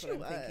Maybe that's she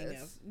what I'm thinking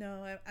of. was.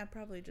 No, I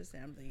probably just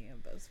am thinking of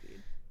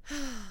BuzzFeed.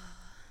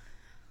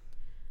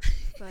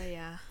 But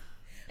yeah.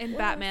 And What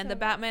Batman. else The have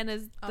Batman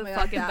is Oh the my God,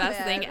 fucking best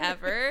Batman. thing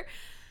ever.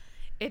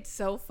 It's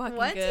so fucking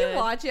Once good. you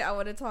watch it, I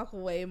want to talk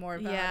way more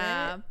about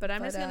yeah, it. but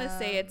I'm just gonna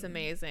say it's um,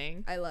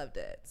 amazing. I loved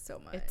it so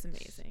much. It's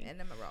amazing. And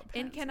Emma Rob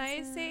And can I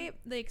Pattinson. say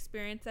the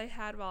experience I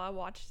had while I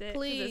watched it? 'Cause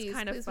Please, it's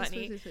kind of please,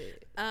 funny. please, please,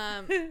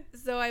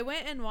 please. So I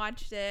went and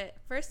watched it.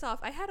 First off,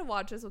 I had to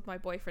watch this with my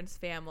boyfriend's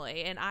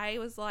family, and I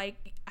was like,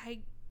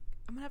 I'm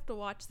gonna have to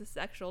watch the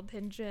sexual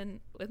tension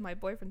with my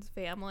boyfriend's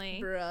family.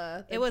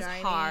 Bruh, It was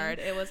vagina- hard.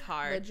 It was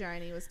hard.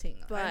 Vagina was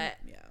tingling. But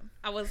Yeah.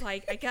 I was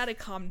like, I gotta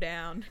calm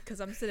down because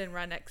I'm sitting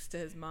right next to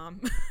his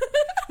mom.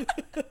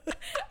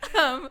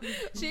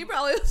 She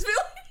probably was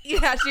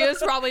feeling. Yeah, she was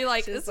probably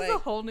like, She was this is a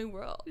like- whole new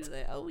world. She's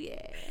like, oh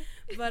yeah.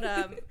 But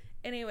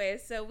anyway,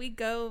 so we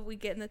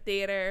get in the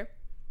theater,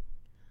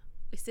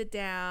 we sit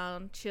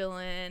down,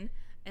 chilling,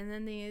 and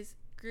then these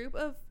group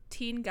of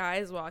teen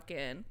guys walk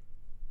in,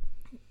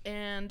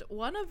 and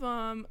one of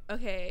them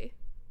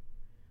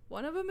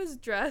is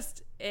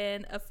dressed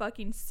in a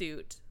fucking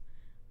suit,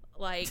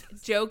 like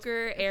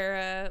Joker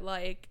era,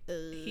 like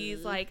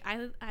he's like,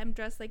 I'm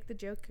dressed like the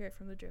Joker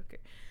from the Joker.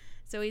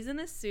 So he's in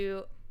a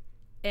suit,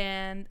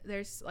 and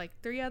there's like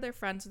 3 other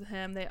friends with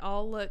him. They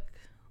all look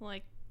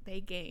like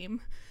they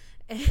game.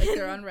 Like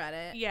they're on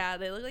Reddit. Yeah,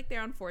 they look like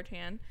they're on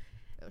 4chan.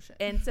 Oh shit.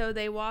 And so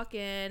they walk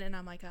in, and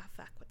I'm like, oh,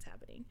 fuck, what's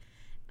happening?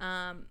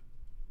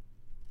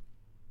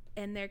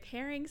 And they're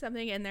carrying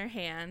something in their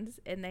hands,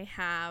 and they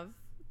have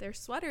their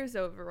sweaters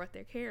over what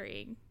they're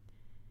carrying.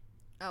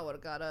 I would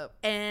have got up.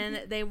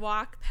 And they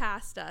walk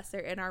past us.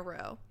 They're in our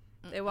row.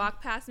 They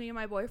walk past me and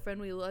my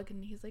boyfriend. We look,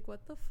 and he's like,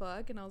 what the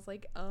fuck? And I was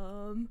like,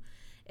 And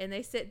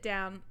they sit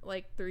down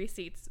like 3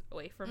 seats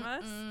away from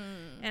us.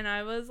 And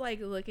I was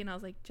like looking, I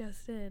was like,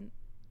 Justin,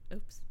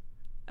 oops.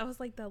 I was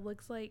like, that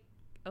looks like,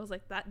 I was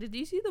like, that, did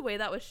you see the way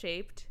that was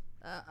shaped?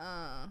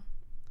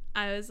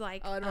 I was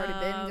like, Oh, I'd already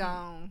been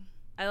gone.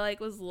 I like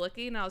was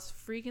looking, I was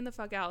freaking the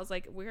fuck out. I was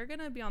like, we're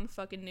gonna be on the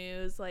fucking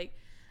news. Like,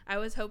 I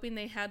was hoping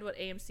they had what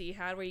AMC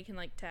had where you can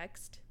like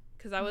text.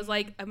 Cause I was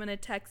like, I'm gonna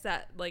text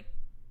that, like,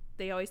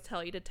 they always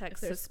tell you to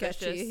text they're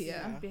suspicious sketchy,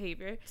 yeah.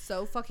 behavior.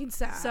 So fucking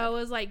sad. So I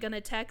was like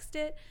gonna text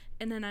it,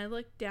 and then I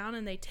looked down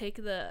and they take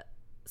the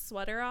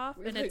sweater off,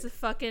 and it's a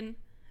fucking.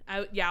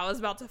 I was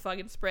about to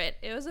fucking sprint.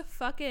 It was a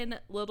fucking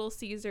Little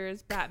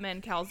Caesars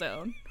Batman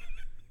calzone.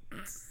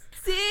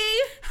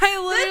 see, I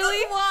literally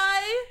this is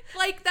why.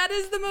 like that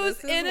is the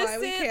most This is why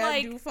innocent we can't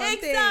like do fun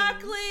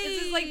Exactly.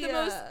 this is like the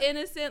most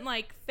innocent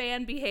like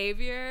fan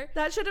behavior.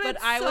 That should have been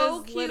But I so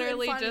was cute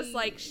literally and just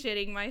like funny.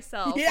 shitting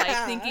myself, like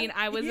Yeah. thinking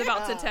I was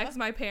about to Yeah. text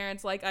my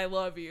parents like I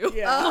love you.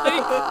 Yeah.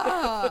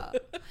 Ah.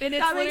 And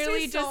it's That makes me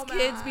literally so just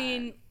kids mad.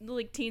 being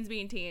like teens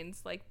being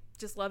teens, like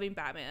just loving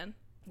Batman.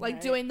 Like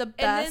Right. doing the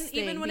best And then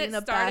thing, even when being it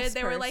the started, best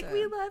they were like, person.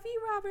 "We love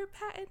you, Robert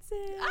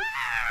Pattinson."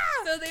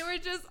 Ah! So they were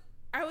just.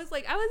 I was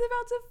like, I was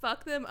about to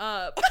fuck them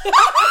up.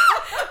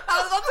 I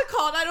was about to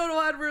call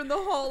 911, ruin the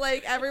whole,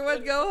 like,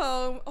 everyone go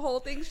home, whole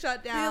thing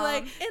shut down. Be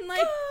like, And like,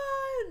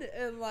 "God,"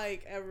 and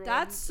like everyone.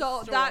 that's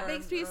so, that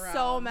makes me stormed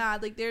so around.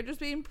 mad. Like, they're just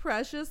being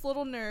precious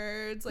little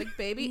nerds, like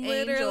baby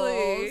Literally.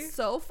 angels.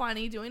 So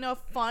funny, doing a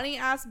funny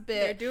ass bit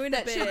They're doing a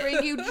that should bit.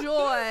 bring you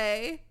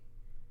joy.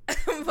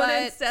 but,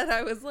 But- instead,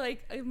 I was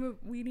like,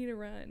 we need to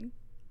run.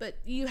 But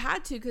you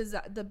had to, because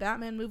the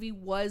Batman movie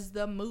was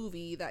the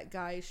movie that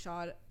guy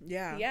shot,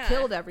 Yeah. Yeah.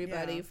 killed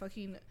everybody. Yeah.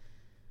 Fucking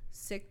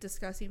sick,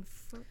 disgusting.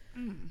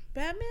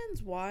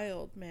 Batman's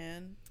wild,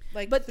 man.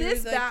 Like, But through,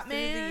 this like,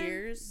 Batman, through the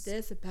years,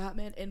 this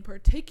Batman in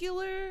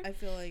particular, I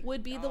feel like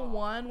would be the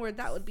one where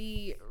that would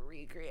be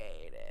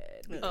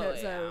recreated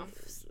because yeah. of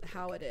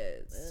how it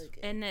is.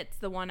 And it's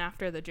the one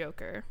after the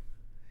Joker.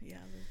 Yeah,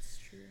 that's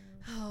true.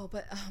 Oh,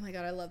 but oh my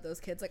god, I love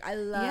those kids. Like I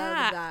love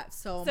Yeah. that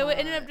so much. So it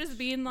ended up just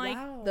being like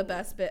Wow. the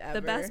best bit ever.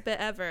 the best bit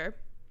ever.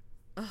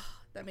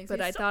 That makes But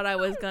me I so thought I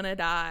was gonna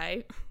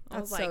die. I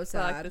That's was like, so fuck,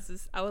 sad. this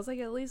is. I was like,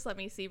 at least let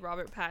me see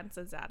Robert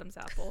Pattinson's Adam's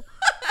apple.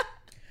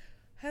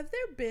 Have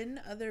there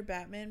been other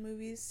Batman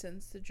movies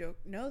since the Joker?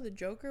 No, the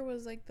Joker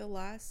was like the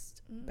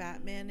last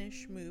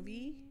Batman-ish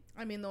movie.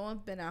 I mean, the one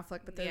with Ben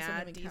Affleck, but those Yeah,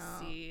 don't even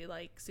count. DC,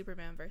 like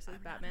Superman versus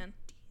Batman.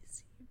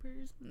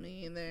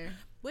 Me either.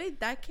 Wait,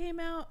 that came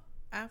out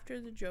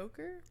after the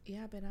Joker?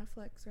 Yeah, Ben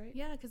Affleck's right.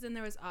 Yeah, because then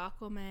there was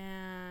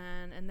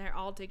Aquaman, and they're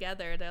all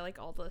together. They're like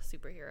all the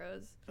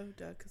superheroes. Oh,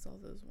 duh, because all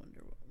those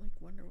Wonder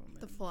Woman.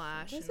 The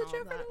Flash Was and the all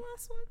Joker that. the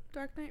last one?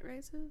 Dark Knight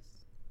Rises.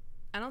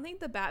 I don't think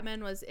the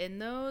Batman was in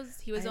those.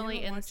 He was I only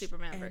haven't in watched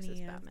Superman versus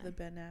any of Batman. the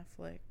Ben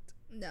Affleck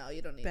No,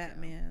 you don't need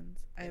Batmans.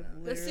 I've know. The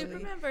literally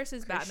Superman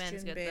versus Batman's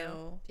Christian good though.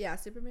 Bale to. Yeah,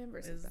 Superman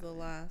versus is the Batman.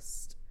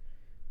 last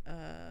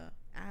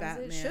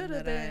Batman it should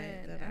have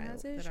been.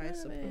 that I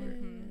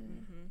support.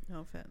 Mm-hmm.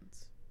 No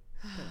offense.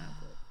 Ben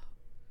Affleck.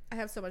 I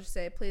have so much to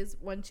say. Please,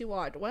 once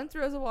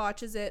Rosa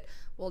watches it,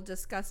 we'll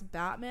discuss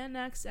Batman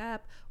next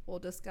ep. We'll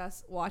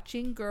discuss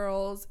watching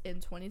Girls in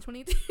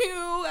 2022.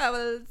 I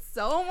have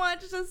so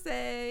much to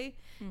say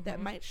that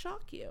might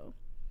shock you.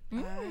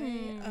 You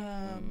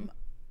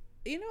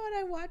know what?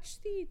 I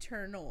watched the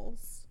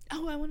Eternals.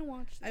 Oh, I want to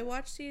watch that. I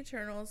watched the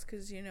Eternals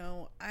because, you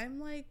know,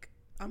 I'm a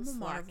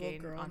Marvel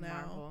girl now.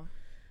 Marvel.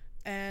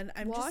 And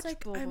I'm Watch just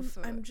like, Boba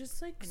Fett. I'm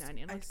just like, I know, I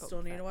need to I watch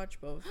still Boba need Fett. to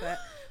watch Boba Fett.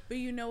 But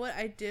you know what?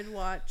 I did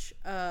watch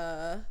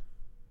the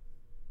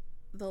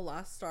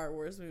last Star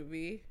Wars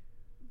movie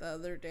the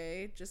other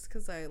day just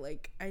because I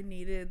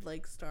needed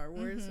like Star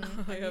Wars. And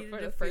I needed For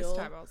to the first feel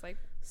time, I was like,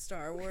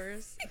 Star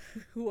Wars.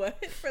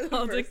 What? For the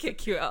I'll first just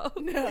kick you out.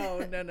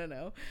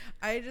 No.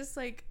 I just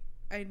like,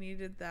 I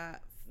needed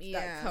that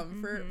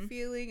comfort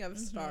feeling of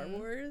Star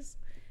Wars.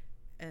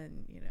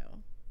 And, you know,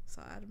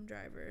 saw Adam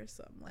Driver.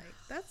 So I'm like,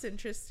 that's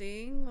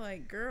interesting.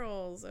 Like,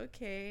 Girls.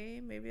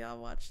 Okay. Maybe I'll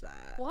watch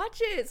that. Watch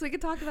it so we can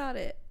talk about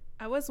it.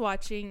 I was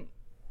watching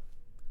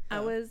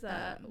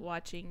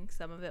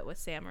some of it with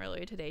Sam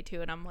earlier today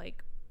too, and I'm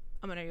like,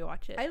 I'm gonna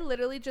rewatch it. I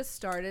literally just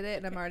started it,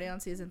 and I'm already on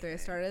season 3. I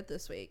started it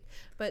this week,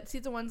 but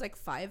season 1's like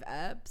 5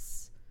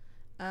 eps.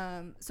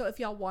 So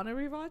if y'all want to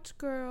rewatch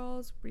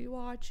Girls,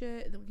 rewatch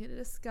it, and then we get to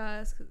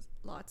discuss because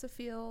lots of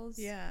feels.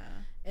 Yeah.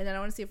 And then I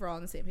want to see if we're all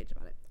on the same page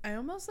about it. I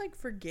almost like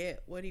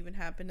forget what even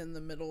happened in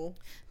the middle.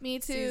 Me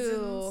too.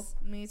 Seasons.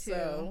 Me too.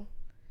 So,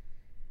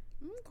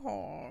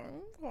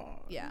 okay.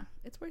 Yeah,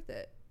 it's worth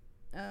it.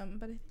 But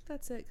I think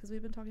that's it because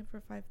we've been talking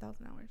for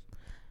 5,000 hours.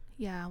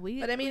 Yeah,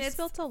 But I mean, we it's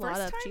spilt a lot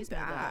of cheese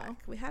back. though.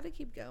 We had to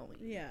keep going.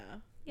 Yeah.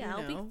 Yeah,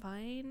 You I'll know. be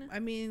fine. I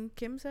mean,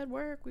 Kim said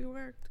work. We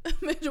worked.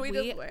 we just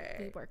We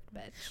worked. worked,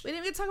 bitch. We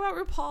didn't even talk about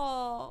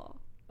RuPaul.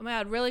 Oh my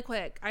god, really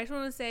quick. I just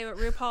want to say what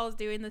RuPaul is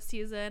doing this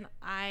season.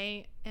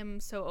 I am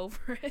so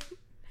over it.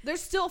 There's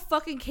still a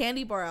fucking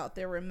candy bar out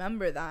there.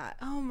 Remember that.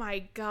 Oh my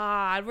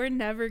god, we're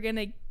never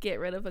gonna get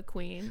rid of a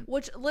queen.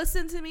 Which,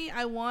 listen to me,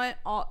 I want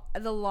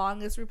the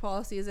longest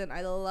RuPaul season.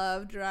 I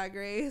love Drag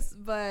Race,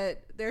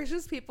 but there's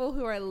just people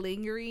who are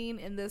lingering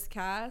in this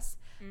cast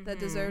that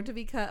deserve to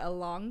be cut a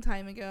long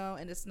time ago,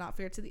 and it's not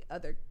fair to the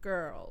other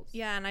girls.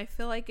 Yeah, and I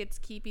feel like it's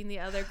keeping the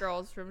other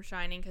girls from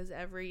shining because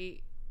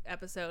every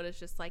episode is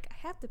just like, I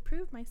have to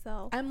prove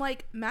myself. I'm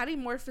like, Maddie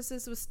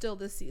Morphosis was still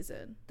this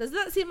season. Doesn't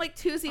that seem like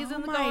 2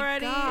 seasons ago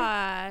already?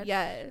 God.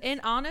 Yes.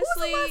 And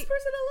honestly, who was the last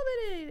person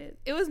eliminated?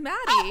 it was Maddie.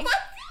 Oh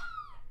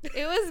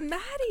It was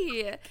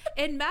Maddie.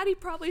 And Maddie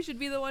probably should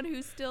be the one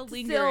who's still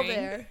lingering. Still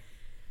there.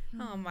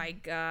 Oh my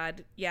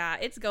god. Yeah,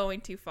 it's going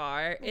too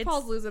far.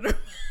 Paul's losing her.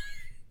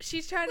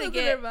 She's trying to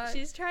Losing her get mind.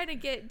 she's trying to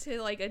get to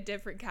like a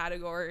different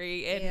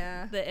category in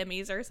Yeah. the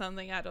Emmys or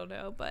something. I don't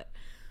know, but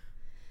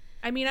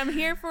I mean, I'm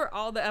here for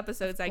all the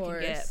episodes I can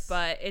get, course.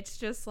 but it's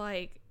just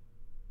like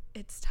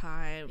it's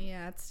time.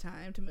 Yeah, it's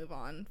time to move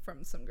on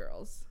from some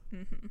girls.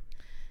 Mm-hmm.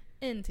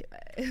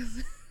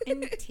 Anyways.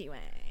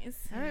 Anyways.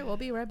 All right, we'll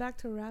be right back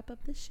to wrap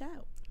up the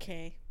show.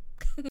 Okay.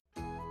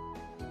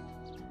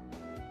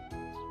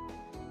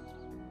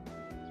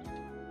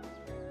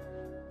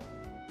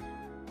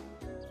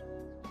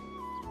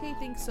 Hey,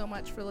 thanks so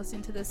much for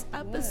listening to this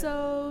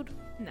episode.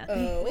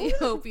 Nothing. Oh. We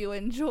hope you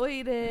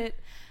enjoyed it.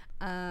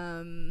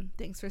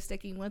 Thanks for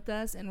sticking with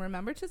us, and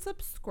remember to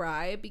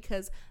subscribe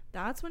because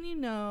that's when you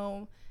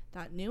know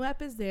that new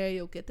ep is there.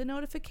 You'll get the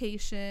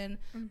notification.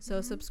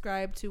 So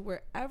subscribe to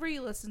wherever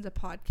you listen to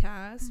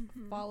podcasts.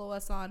 Follow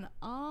us on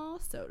all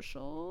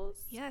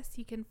socials. Yes,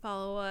 you can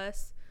follow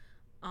us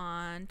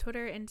on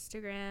Twitter,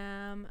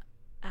 Instagram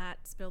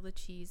at Spill the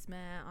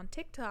Cheesemeh, on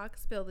TikTok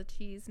Spill the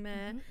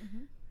Cheesemeh,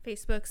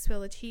 Facebook Spill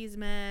the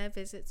Cheesemeh,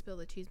 visit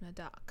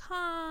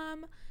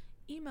spillthecheesemeh.com,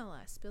 email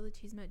us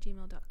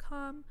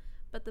spillthecheesemeh@gmail.com.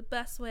 But the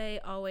best way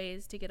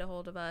always to get a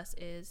hold of us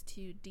is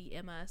to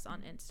DM us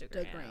on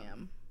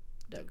Instagram.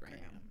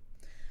 Dagram.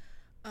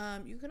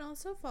 You can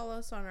also follow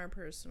us on our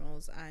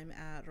personals. I'm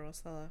at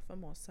Rosa La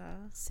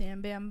Famosa.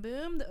 Sam Bam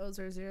Boom. The O's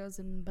are zeros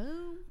and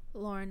boom.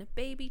 Lauren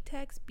Baby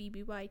Tex,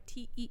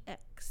 BBYTEX.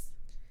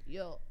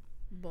 Yo.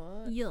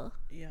 But Yeah.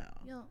 yeah.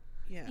 Yo.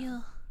 Yeah.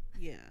 Yeah.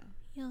 Yeah.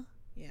 Yeah.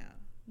 Yeah.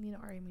 Need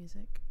Ari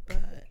music.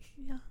 But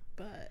Yeah.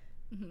 but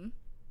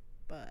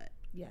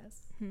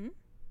Yes.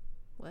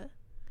 What?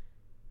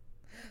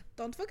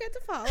 don't forget to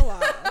follow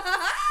us.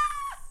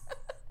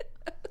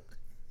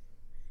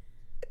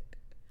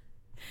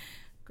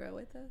 Grow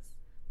with us.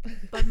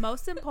 But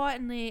most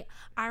importantly,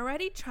 I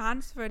already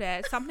transferred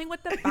it. Something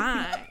with the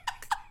bank.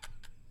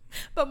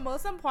 But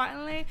most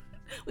importantly,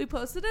 we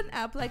posted an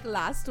app like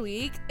last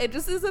week. It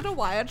just isn't a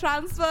wire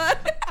transfer.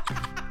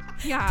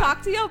 Yeah.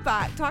 Talk to your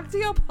back. Talk to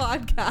your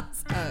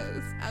podcast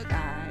host.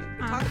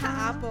 Okay. Talk to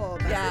Apple.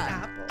 Message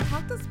Yeah. Apple.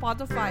 Talk to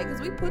Spotify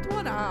because we put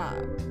one up.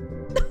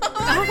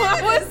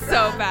 That was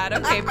so bad.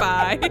 Okay,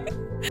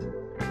 bye.